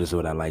like, yo, this is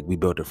what I like. We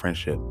built a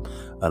friendship.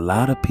 A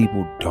lot of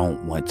people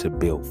don't want to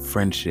build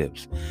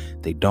friendships.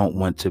 They don't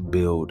want to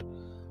build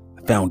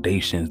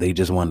foundations. They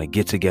just want to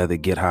get together,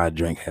 get high,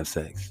 drink, have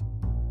sex,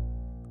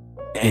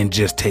 and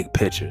just take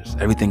pictures.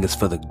 Everything is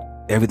for the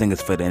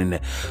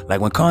internet. Like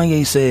when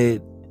Kanye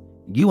said,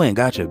 you ain't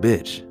got your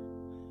bitch.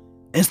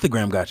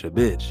 Instagram got your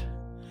bitch.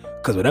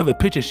 Because whatever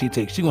picture she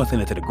takes, she gonna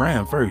send it to the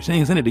gram first. She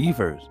ain't send it to you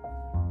first.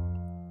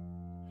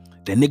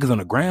 The niggas on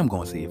the gram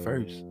gonna see it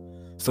first.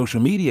 Social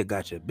media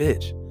got your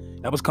bitch.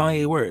 That was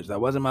Kanye words. That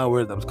wasn't my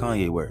words. That was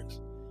Kanye words.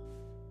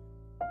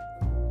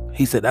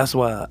 He said, that's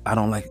why I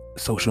don't like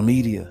social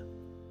media.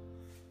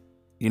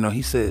 You know,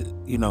 he said,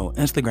 you know,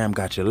 Instagram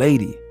got your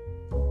lady.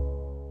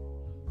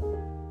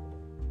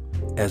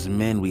 As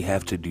men, we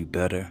have to do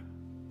better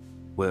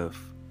with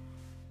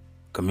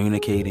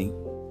communicating,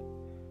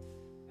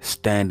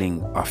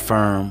 standing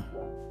firm,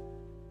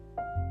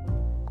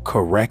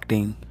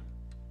 correcting,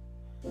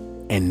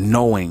 and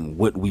knowing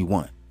what we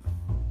want.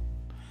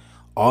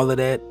 All of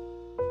that,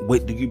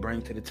 what do you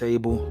bring to the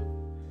table?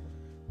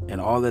 And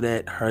all of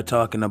that, her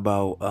talking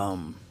about,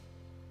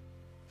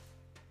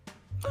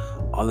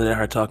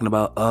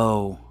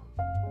 oh,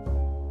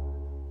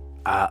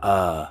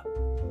 I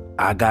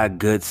got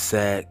good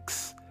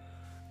sex,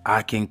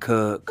 I can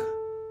cook,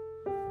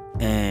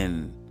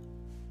 and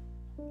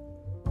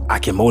I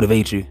can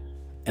motivate you,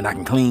 and I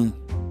can clean.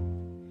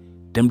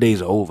 Them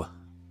days are over.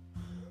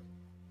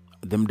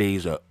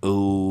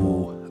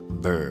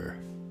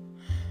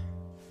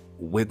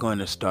 We're going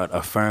to start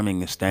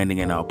affirming and standing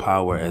in our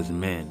power as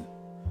men.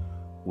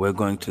 We're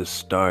going to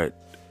start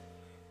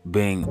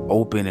being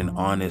open and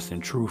honest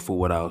and truthful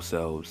with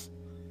ourselves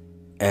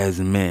as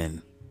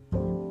men.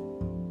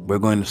 We're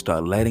going to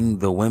start letting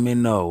the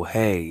women know,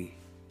 hey,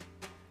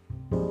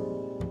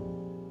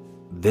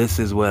 this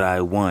is what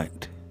I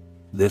want.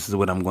 This is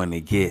what I'm going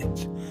to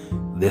get.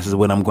 This is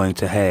what I'm going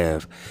to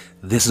have.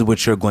 This is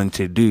what you're going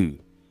to do.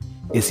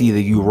 It's either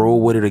you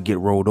roll with it or get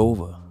rolled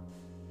over.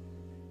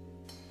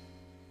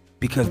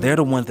 Because they're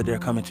the ones that they're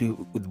coming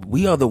to.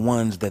 We are the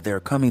ones that they're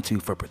coming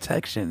to for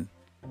protection.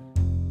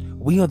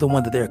 We are the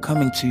ones that they're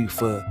coming to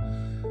for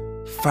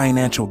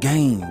financial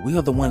gain. We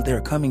are the ones they're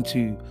coming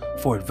to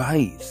for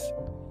advice.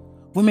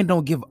 Women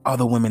don't give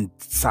other women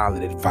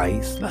solid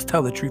advice. Let's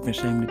tell the truth and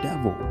shame the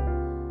devil.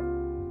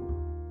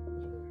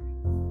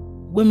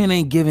 Women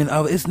ain't giving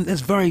other.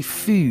 It's very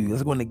few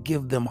that's going to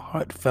give them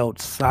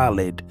heartfelt,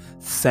 solid,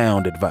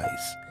 sound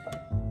advice.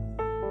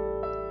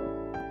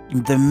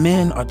 The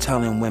men are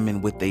telling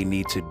women what they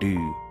need to do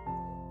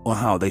or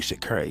how they should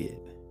carry it.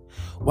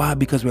 Why?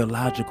 Because we're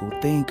logical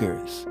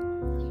thinkers.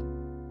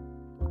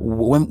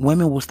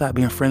 Women will stop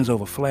being friends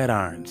over flat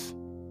irons.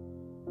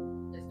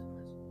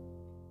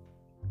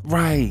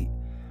 Right.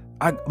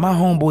 My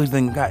homeboys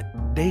then got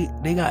they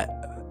got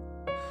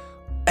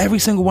every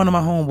single one of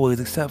my homeboys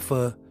except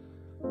for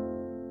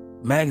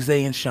Max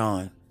Day and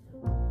Sean.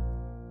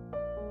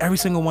 Every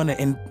single one,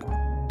 and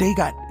they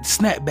got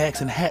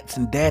snapbacks and hats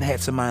and dad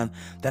hats of mine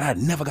that I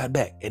never got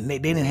back. And they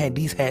didn't have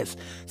these hats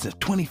since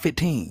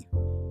 2015.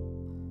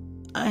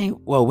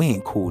 We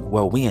ain't cool.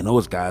 Well, we and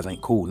those guys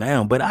ain't cool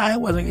now, but I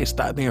wasn't gonna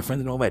stop being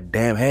friends over that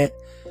damn hat.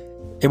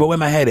 Hey, but where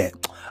my hat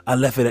at? I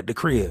left it at the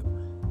crib.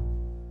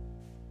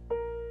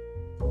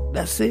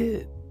 That's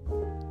it.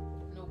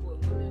 No, but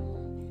women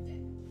won't do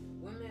that.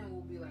 Women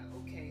will be like,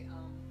 okay,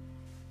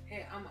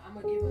 hey, I'm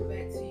gonna give them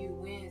back to you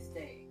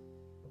Wednesday.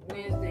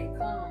 Wednesday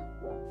come.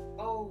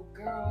 Oh,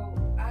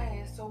 girl, I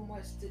had so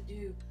much to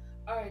do.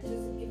 All right,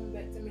 just give them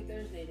back to me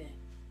Thursday then.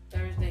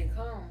 Thursday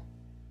come.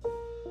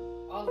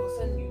 All of a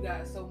sudden you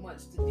got so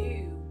much to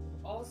do.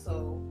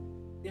 Also,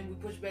 then we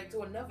push back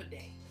to another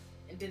day,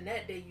 and then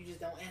that day you just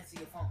don't answer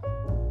your phone.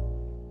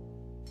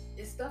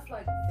 It's stuff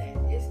like that.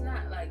 It's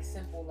not like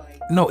simple like.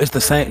 No, it's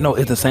the same. No,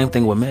 it's the same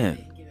thing with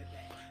men.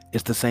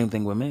 It's the same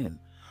thing with men,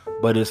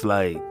 but it's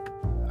like,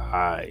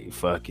 alright,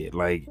 fuck it.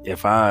 Like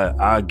if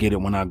I'll get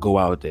it when I go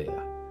out there.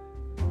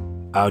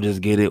 I'll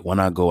just get it when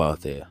I go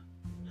out there.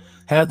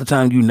 Half the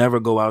time you never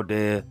go out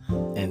there,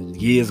 and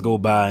years go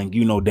by, and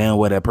you know damn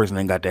well that person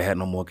ain't got their hat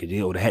no more because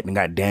the hat done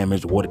got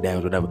damaged, water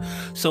damaged, whatever.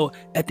 So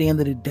at the end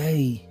of the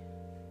day,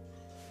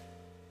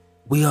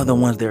 we are the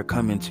ones they're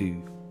coming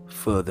to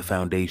for the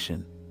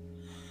foundation.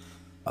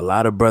 A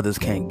lot of brothers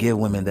can't give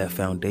women that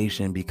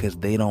foundation because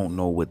they don't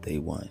know what they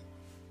want.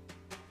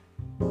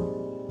 That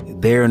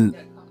comes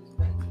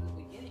back to the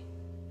beginning.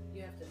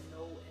 You have to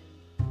know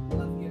and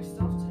love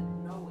yourself to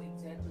know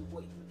exactly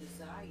what you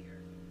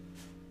desire.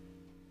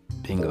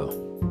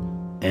 Bingo.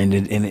 And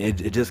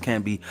it just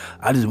can't be,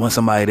 I just want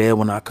somebody there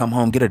when I come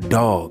home. Get a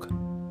dog.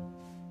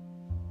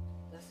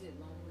 That's it,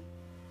 lonely.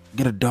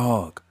 Get a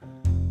dog.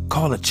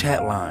 Call a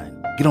chat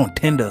line. Get on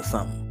Tinder or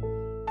something.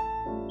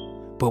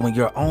 But when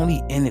you're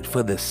only in it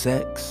for the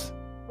sex,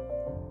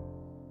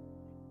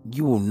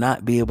 you will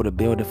not be able to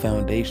build a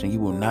foundation. You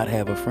will not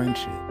have a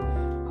friendship.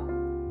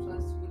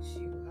 Plus what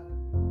you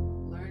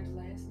learned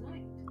last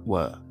night.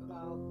 What?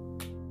 About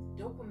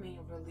dopamine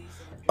release.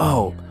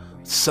 Oh,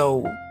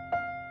 so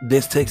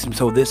this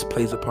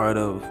plays a part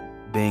of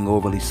being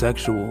overly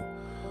sexual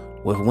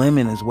with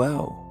women as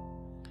well.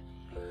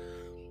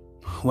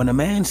 When a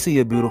man sees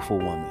a beautiful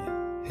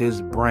woman,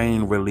 his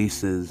brain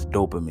releases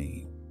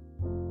dopamine.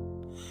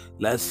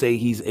 Let's say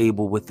he's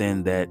able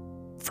within that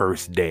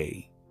first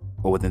day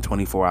or within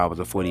 24 hours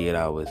or 48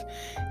 hours,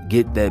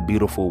 get that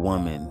beautiful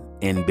woman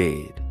in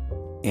bed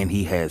and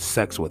he has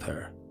sex with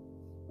her.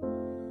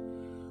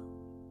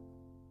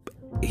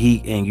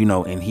 He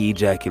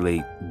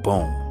ejaculate,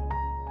 boom.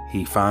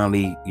 He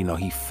finally,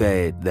 he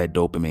fed that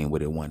dopamine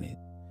what it wanted.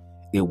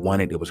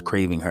 It was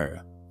craving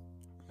her.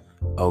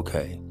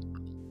 Okay.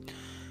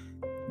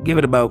 Give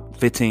it about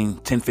 10,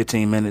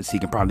 15 minutes. He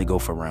can probably go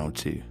for round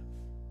 2.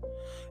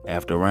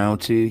 After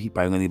round 2, he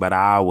probably gonna need about an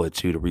hour or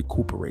 2 to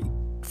recuperate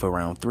for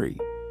round 3.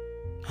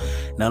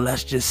 Now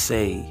let's just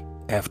say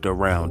after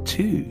round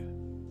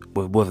 2,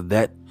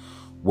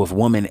 with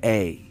woman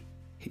A,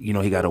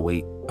 he gotta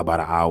wait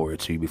about an hour or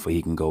 2 before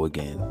he can go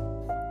again.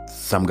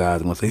 Some guys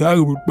are gonna say,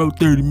 about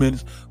 30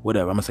 minutes,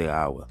 whatever. I'm gonna say an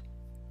hour.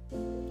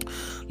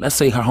 Let's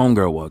say her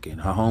homegirl walk in.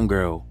 Her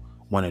homegirl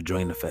wanna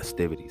join the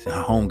festivities, and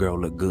her homegirl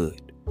look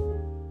good,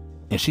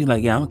 and she's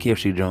like, yeah, I don't care if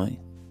she join.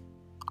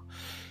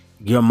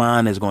 Your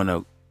mind is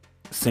gonna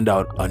send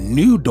out a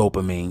new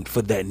dopamine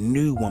for that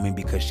new woman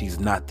because she's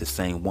not the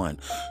same one.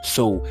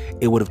 So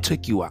it would have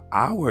took you an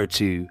hour or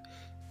 2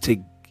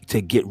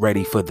 to get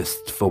ready for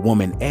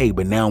woman A,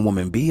 but now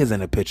woman B is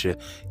in the picture.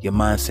 Your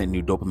mind sent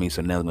new dopamine,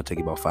 so now it's gonna take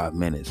you about 5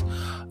 minutes.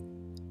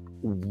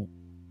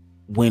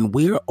 When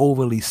we're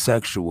overly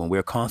sexual and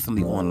we're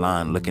constantly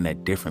online looking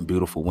at different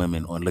beautiful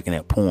women or looking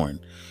at porn,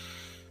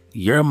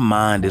 your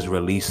mind is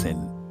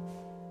releasing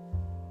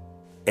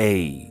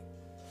a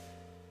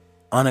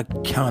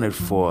unaccounted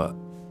for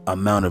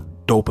amount of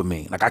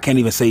dopamine. Like I can't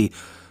even say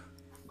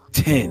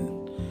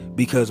 10,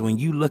 because when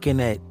you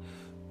looking at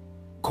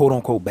quote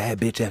unquote bad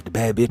bitch after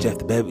bad bitch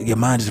after bad, your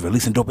mind is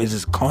releasing dopamine. It's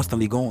just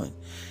constantly going,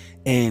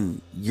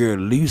 and you're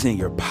losing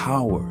your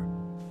power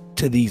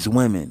to these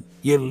women.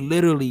 You're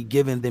literally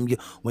giving them,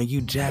 when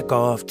you jack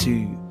off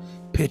to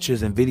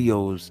pictures and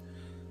videos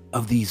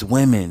of these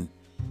women,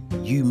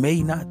 you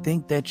may not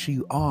think that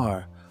you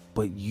are,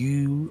 but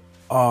you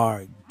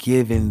are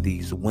giving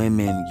these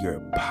women your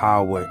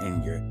power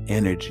and your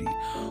energy.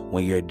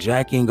 When you're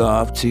jacking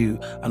off to,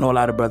 I know a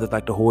lot of brothers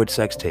like to hoard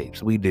sex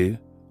tapes. We do.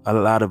 A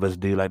lot of us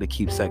do like to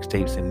keep sex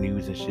tapes and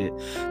news and shit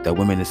that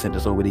women have sent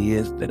us over the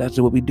years. That's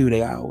what we do.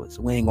 They ours.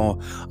 We ain't gonna,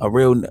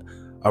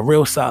 a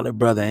real solid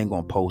brother ain't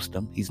gonna post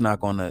them. He's not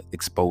gonna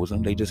expose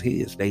them. They just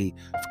his.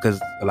 Because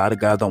a lot of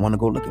guys don't want to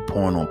go look at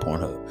porn on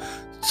Pornhub.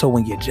 So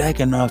when you're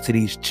jacking off to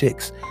these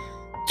chicks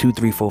 2,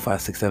 3, 4,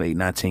 5, 6, 7, 8,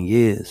 9, 10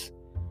 years,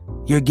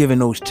 you're giving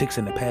those chicks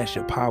in the past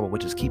your power,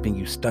 which is keeping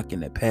you stuck in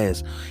the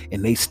past,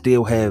 and they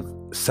still have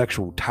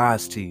sexual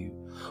ties to you.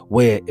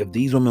 Where if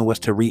these women was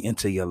to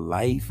re-enter your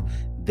life,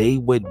 they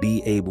would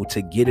be able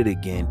to get it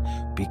again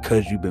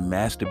because you've been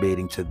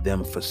masturbating to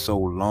them for so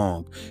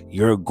long.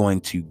 You're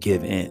going to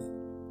give in.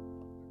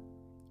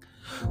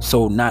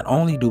 So not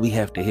only do we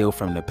have to heal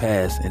from the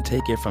past and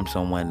take it from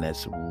someone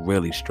that's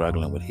really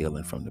struggling with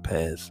healing from the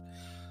past,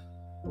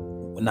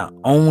 not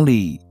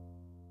only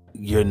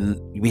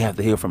we have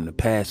to heal from the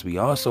past, we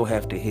also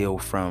have to heal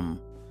from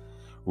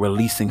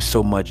releasing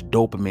so much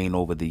dopamine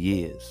over the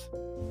years.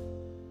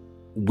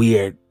 We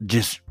are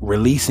just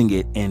releasing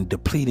it and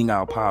depleting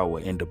our power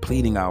and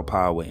depleting our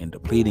power and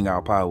depleting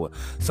our power.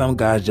 Some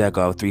guys jack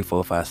off 3,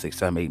 4, 5, 6,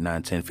 7, 8,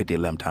 9, 10, 50,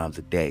 11 times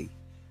a day.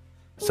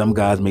 Some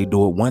guys may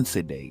do it once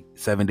a day,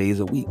 7 days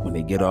a week. When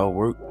they get off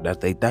work, that's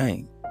their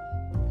thing.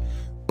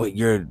 But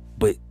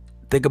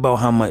think about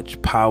how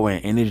much power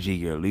and energy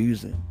you're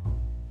losing.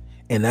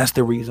 And that's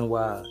the reason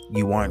why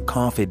you aren't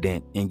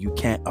confident and you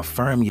can't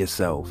affirm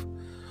yourself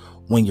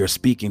when you're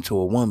speaking to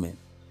a woman.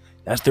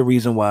 That's the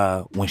reason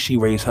why when she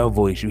raises her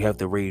voice, you have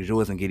to raise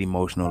yours and get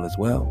emotional as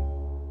well.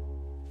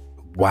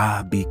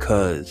 Why?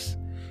 Because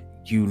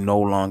you no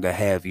longer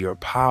have your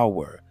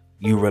power.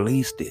 You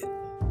released it.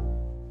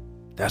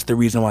 That's the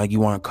reason why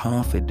you aren't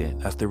confident.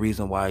 That's the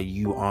reason why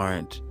you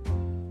aren't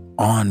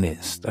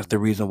honest. That's the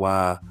reason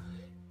why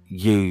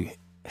you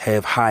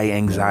have high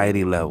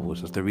anxiety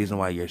levels. That's the reason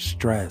why you're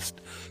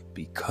stressed,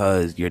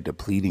 because you're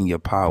depleting your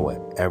power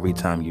every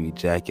time you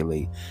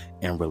ejaculate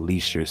and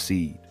release your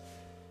seed.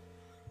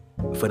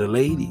 For the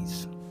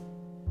ladies,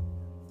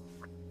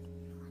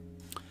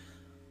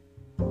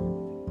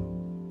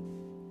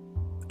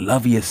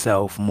 love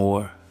yourself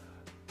more.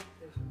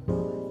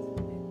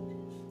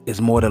 It's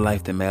more to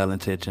life than male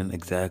attention.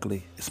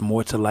 Exactly. It's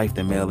more to life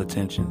than male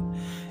attention.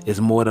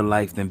 It's more to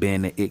life than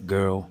being an it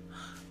girl.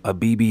 A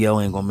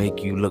BBL ain't gonna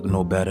make you look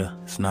no better.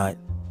 It's not.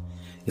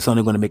 It's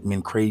only gonna make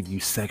men crave you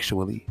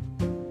sexually.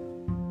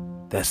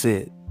 That's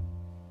it.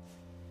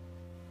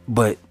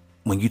 But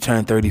when you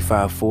turn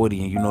 35,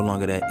 40 and you're no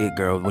longer that it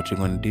girl, what you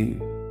gonna do?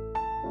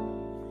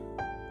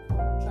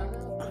 Trying to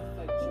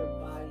affect your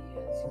body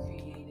has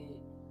created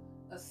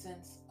a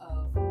sense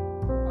of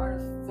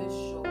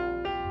artificial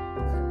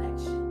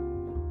connection.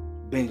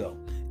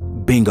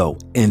 Bingo.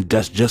 And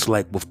that's just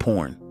like with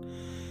porn.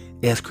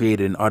 It has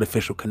created an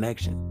artificial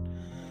connection.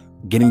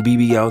 Getting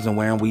BBLs and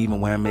wearing weave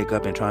and wearing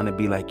makeup and trying to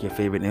be like your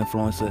favorite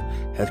influencer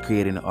has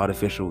created an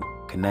artificial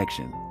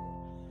connection.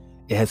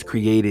 It has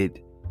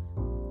created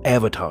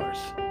avatars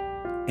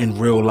in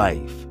real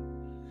life,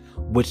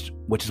 which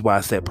is why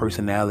I said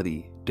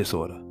personality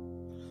disorder.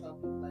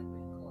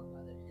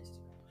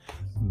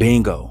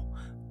 Bingo.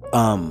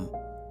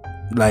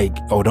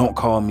 Don't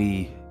call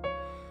me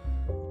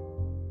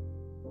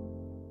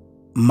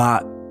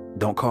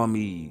don't call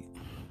me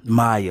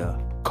Maya,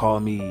 call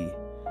me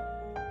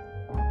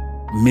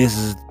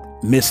Miss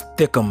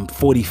Thickum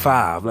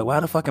 45. Like, why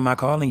the fuck am I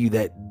calling you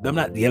that? I'm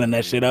not yelling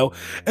that shit out.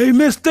 Hey,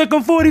 Miss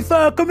Thickum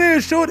 45, come here,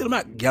 shorty. I'm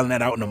not yelling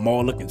that out in the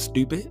mall looking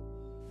stupid.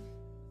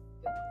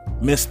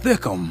 Miss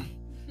Thickum.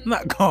 I'm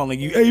not calling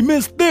you. Hey,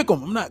 Miss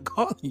Thickum. I'm not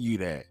calling you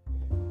that.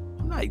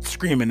 I'm not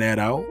screaming that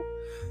out.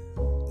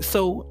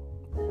 So,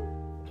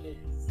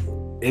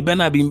 it better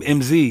not be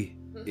MZ.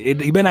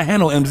 You better not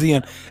handle MZ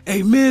and,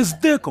 hey, Miss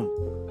Thickum,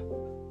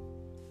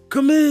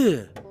 come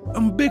here.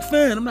 I'm a big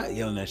fan. I'm not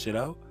yelling that shit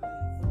out.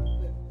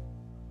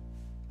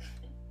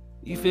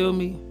 You feel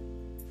me?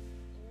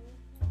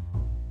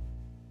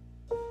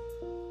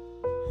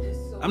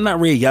 I'm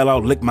not ready to yell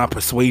out, lick my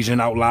persuasion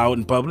out loud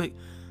in public.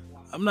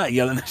 I'm not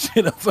yelling that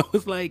shit out. So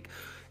it's like,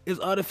 it's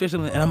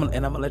artificial, and I'm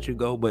gonna let you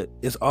go, but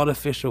it's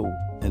artificial,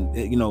 and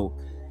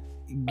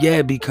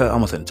because I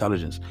almost said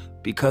intelligence,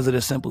 because of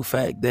the simple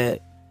fact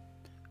that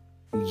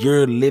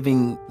you're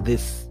living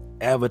this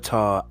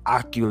avatar,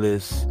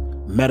 Oculus,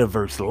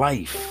 metaverse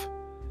life.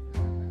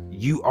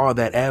 You are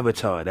that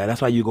avatar.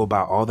 That's why you go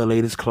buy all the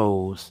latest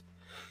clothes.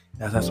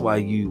 That's why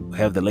you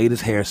have the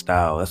latest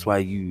hairstyle. That's why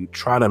you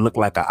try to look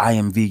like an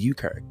IMVU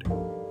character.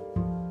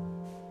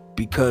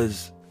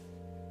 Because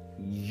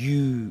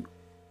you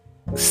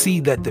see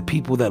that the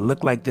people that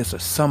look like this are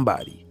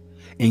somebody.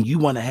 And you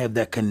want to have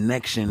that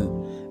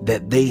connection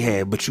that they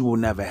have, but you will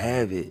never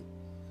have it.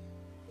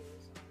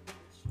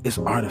 It's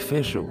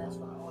artificial. And that's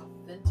why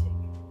authentic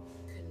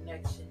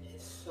connection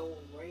is so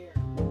rare.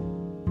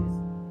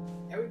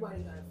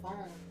 Everybody got a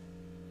phone.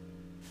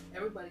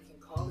 Everybody can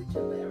call each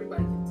other.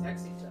 Everybody can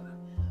text each other.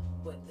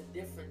 But the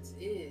difference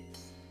is,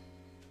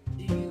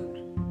 do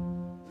you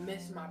miss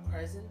miss my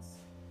presence?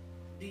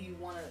 Do you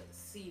want to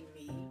see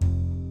me?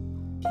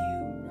 Do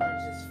you want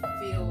to just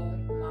feel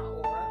my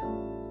aura?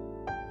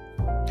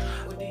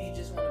 Or do you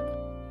just want to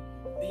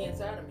be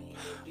inside of me?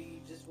 Or do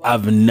you just want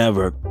I've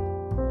never,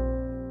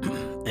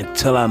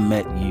 until I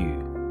met you,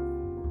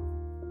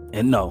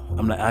 and no,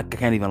 I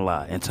can't even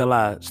lie, until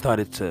I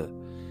started to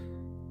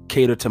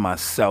cater to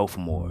myself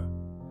more.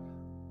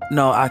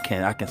 No, I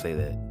can say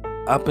that.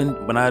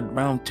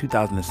 Around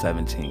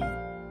 2017,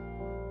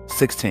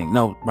 16,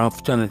 no, around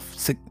 15.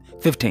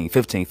 14,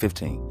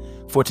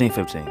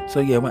 15. So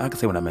yeah, I can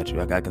say when I met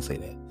you, I can say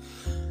that.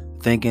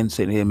 Thinking,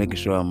 sitting here, making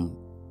sure I'm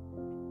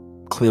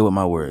clear with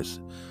my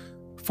words.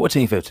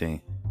 14,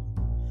 15.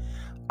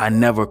 I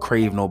never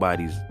craved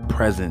nobody's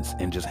presence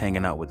and just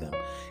hanging out with them.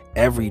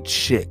 Every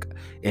chick,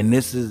 and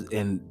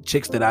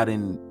chicks that I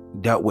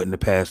didn't dealt with in the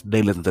past,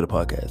 they listen to the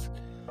podcast.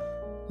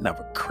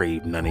 Never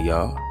craved none of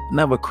y'all.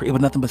 Never craved. It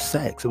was nothing but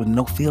sex. There was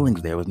no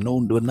feelings there. There was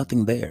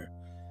nothing there.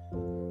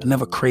 I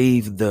never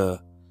craved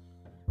that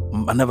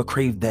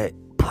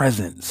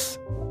presence.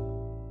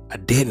 I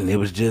didn't. It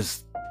was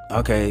just,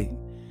 okay,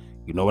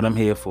 you know what I'm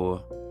here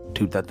for.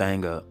 Toot that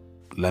thing up.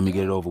 Let me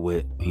get it over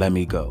with. Let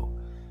me go.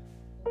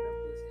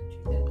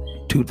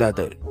 Toot that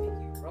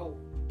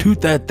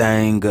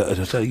thing up.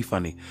 I'll tell you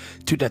funny.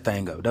 Toot that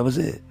thing up. That was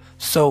it.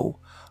 So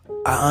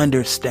I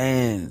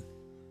understand,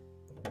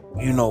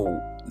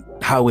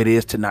 how it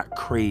is to not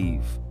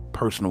crave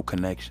personal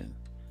connection.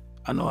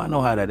 I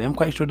know how that is. I'm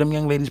quite sure them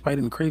young ladies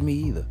probably didn't crave me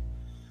either.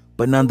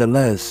 But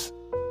nonetheless,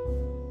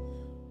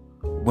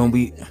 when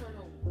we... It's on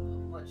a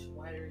much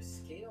wider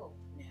scale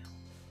now.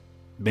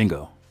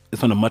 Bingo.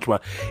 It's on a much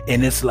wider...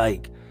 And it's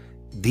like,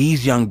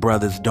 these young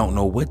brothers don't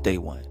know what they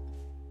want.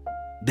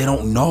 They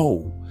don't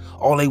know.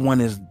 All they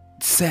want is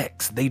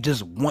sex. They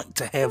just want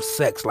to have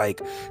sex.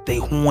 Like, they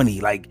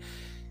horny. Like,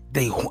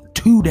 they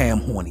too damn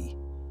horny.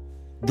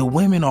 The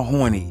women are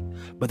horny.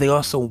 But they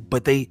are,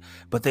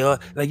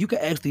 like, you can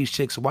ask these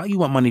chicks, why you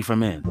want money from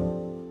men?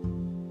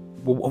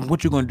 Well,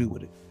 what you gonna do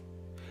with it?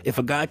 If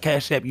a guy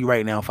Cash App you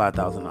right now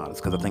 $5,000,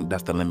 because I think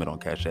that's the limit on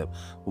Cash App,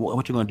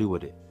 what you gonna do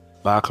with it?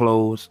 Buy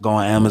clothes, go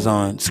on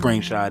Amazon,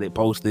 screenshot it,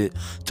 post it,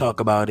 talk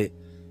about it.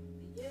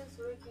 Yeah,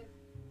 so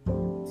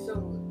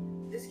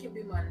this can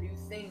be my new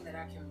thing that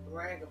I can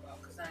brag about,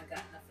 because I ain't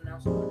got nothing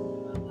else going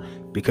on in my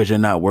life. Because you're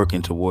not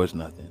working towards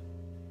nothing.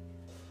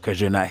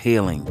 Because you're not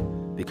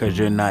healing. Because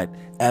you're not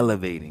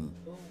elevating.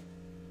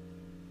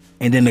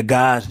 And then the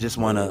guys just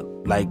want to,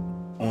 like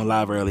on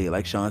live earlier,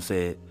 like Sean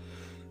said,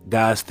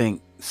 guys think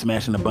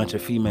smashing a bunch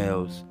of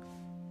females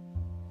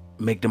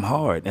make them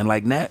hard. And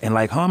like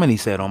Harmony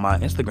said on my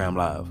Instagram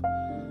live,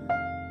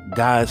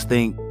 guys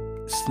think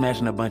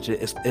smashing a bunch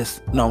of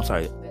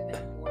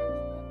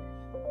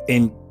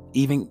And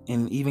even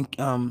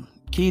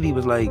Keedy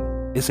was like,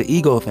 it's an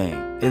ego thing.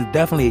 It's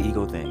definitely an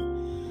ego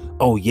thing.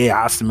 Oh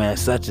yeah, I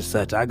smashed such and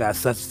such. I got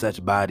such and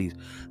such bodies.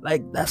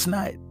 Like, that's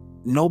not.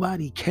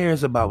 Nobody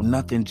cares about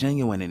nothing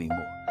genuine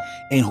anymore.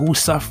 And who's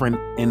suffering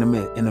in the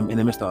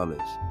midst of all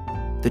this?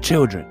 The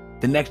children,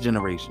 the next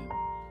generation.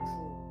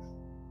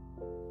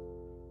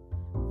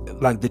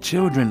 Like, the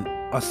children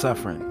are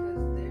suffering.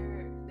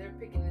 Because they're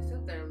picking this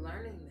up. They're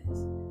learning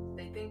this.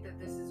 They think that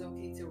this is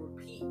okay to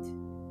repeat.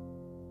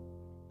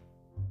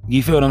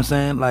 You feel what I'm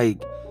saying? Like,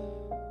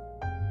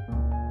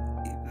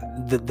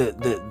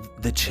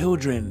 the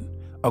children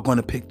are going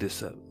to pick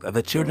this up.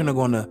 The children are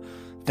going to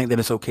think that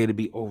it's okay to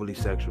be overly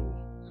sexual.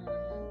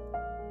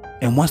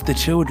 And once the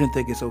children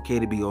think it's okay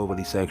to be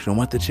overly sexual,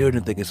 once the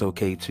children think it's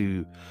okay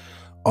to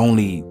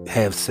only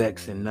have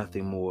sex and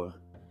nothing more,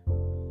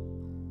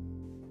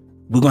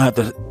 we're gonna have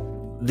to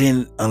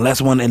then,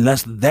 unless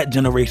that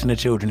generation of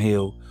children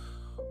heal,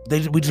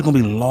 we just gonna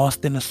be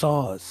lost in the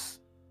sauce,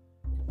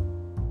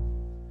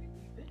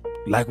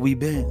 like we've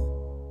been.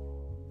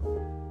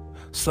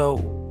 So,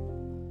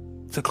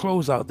 to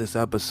close out this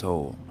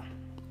episode,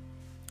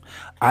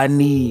 I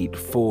need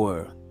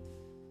for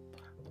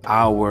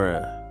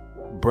our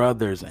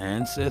brothers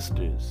and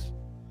sisters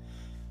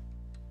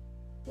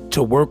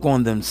to work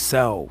on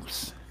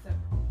themselves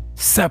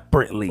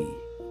separately.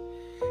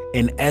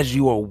 And as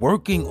you are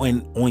working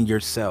on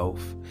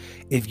yourself,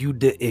 if you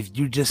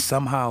just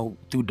somehow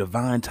through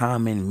divine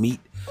timing meet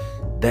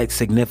that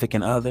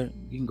significant other,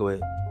 you can go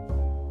ahead.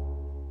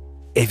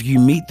 If you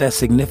meet that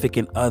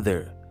significant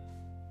other,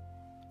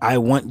 I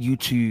want you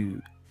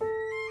to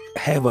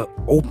have an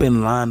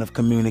open line of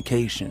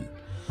communication.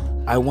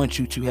 I want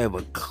you to have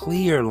a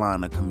clear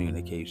line of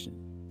communication.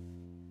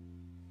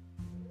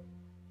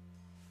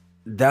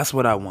 That's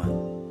what I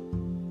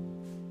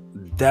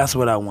want. That's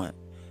what I want.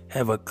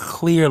 Have a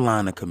clear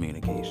line of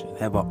communication.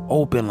 Have an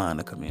open line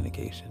of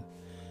communication.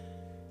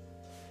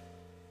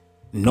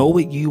 Know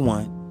what you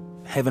want.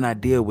 Have an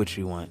idea what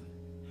you want.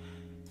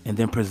 And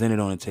then present it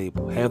on the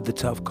table. Have the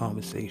tough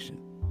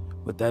conversation.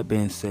 With that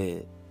being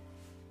said,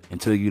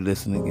 until you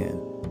listen again,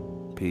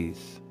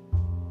 peace.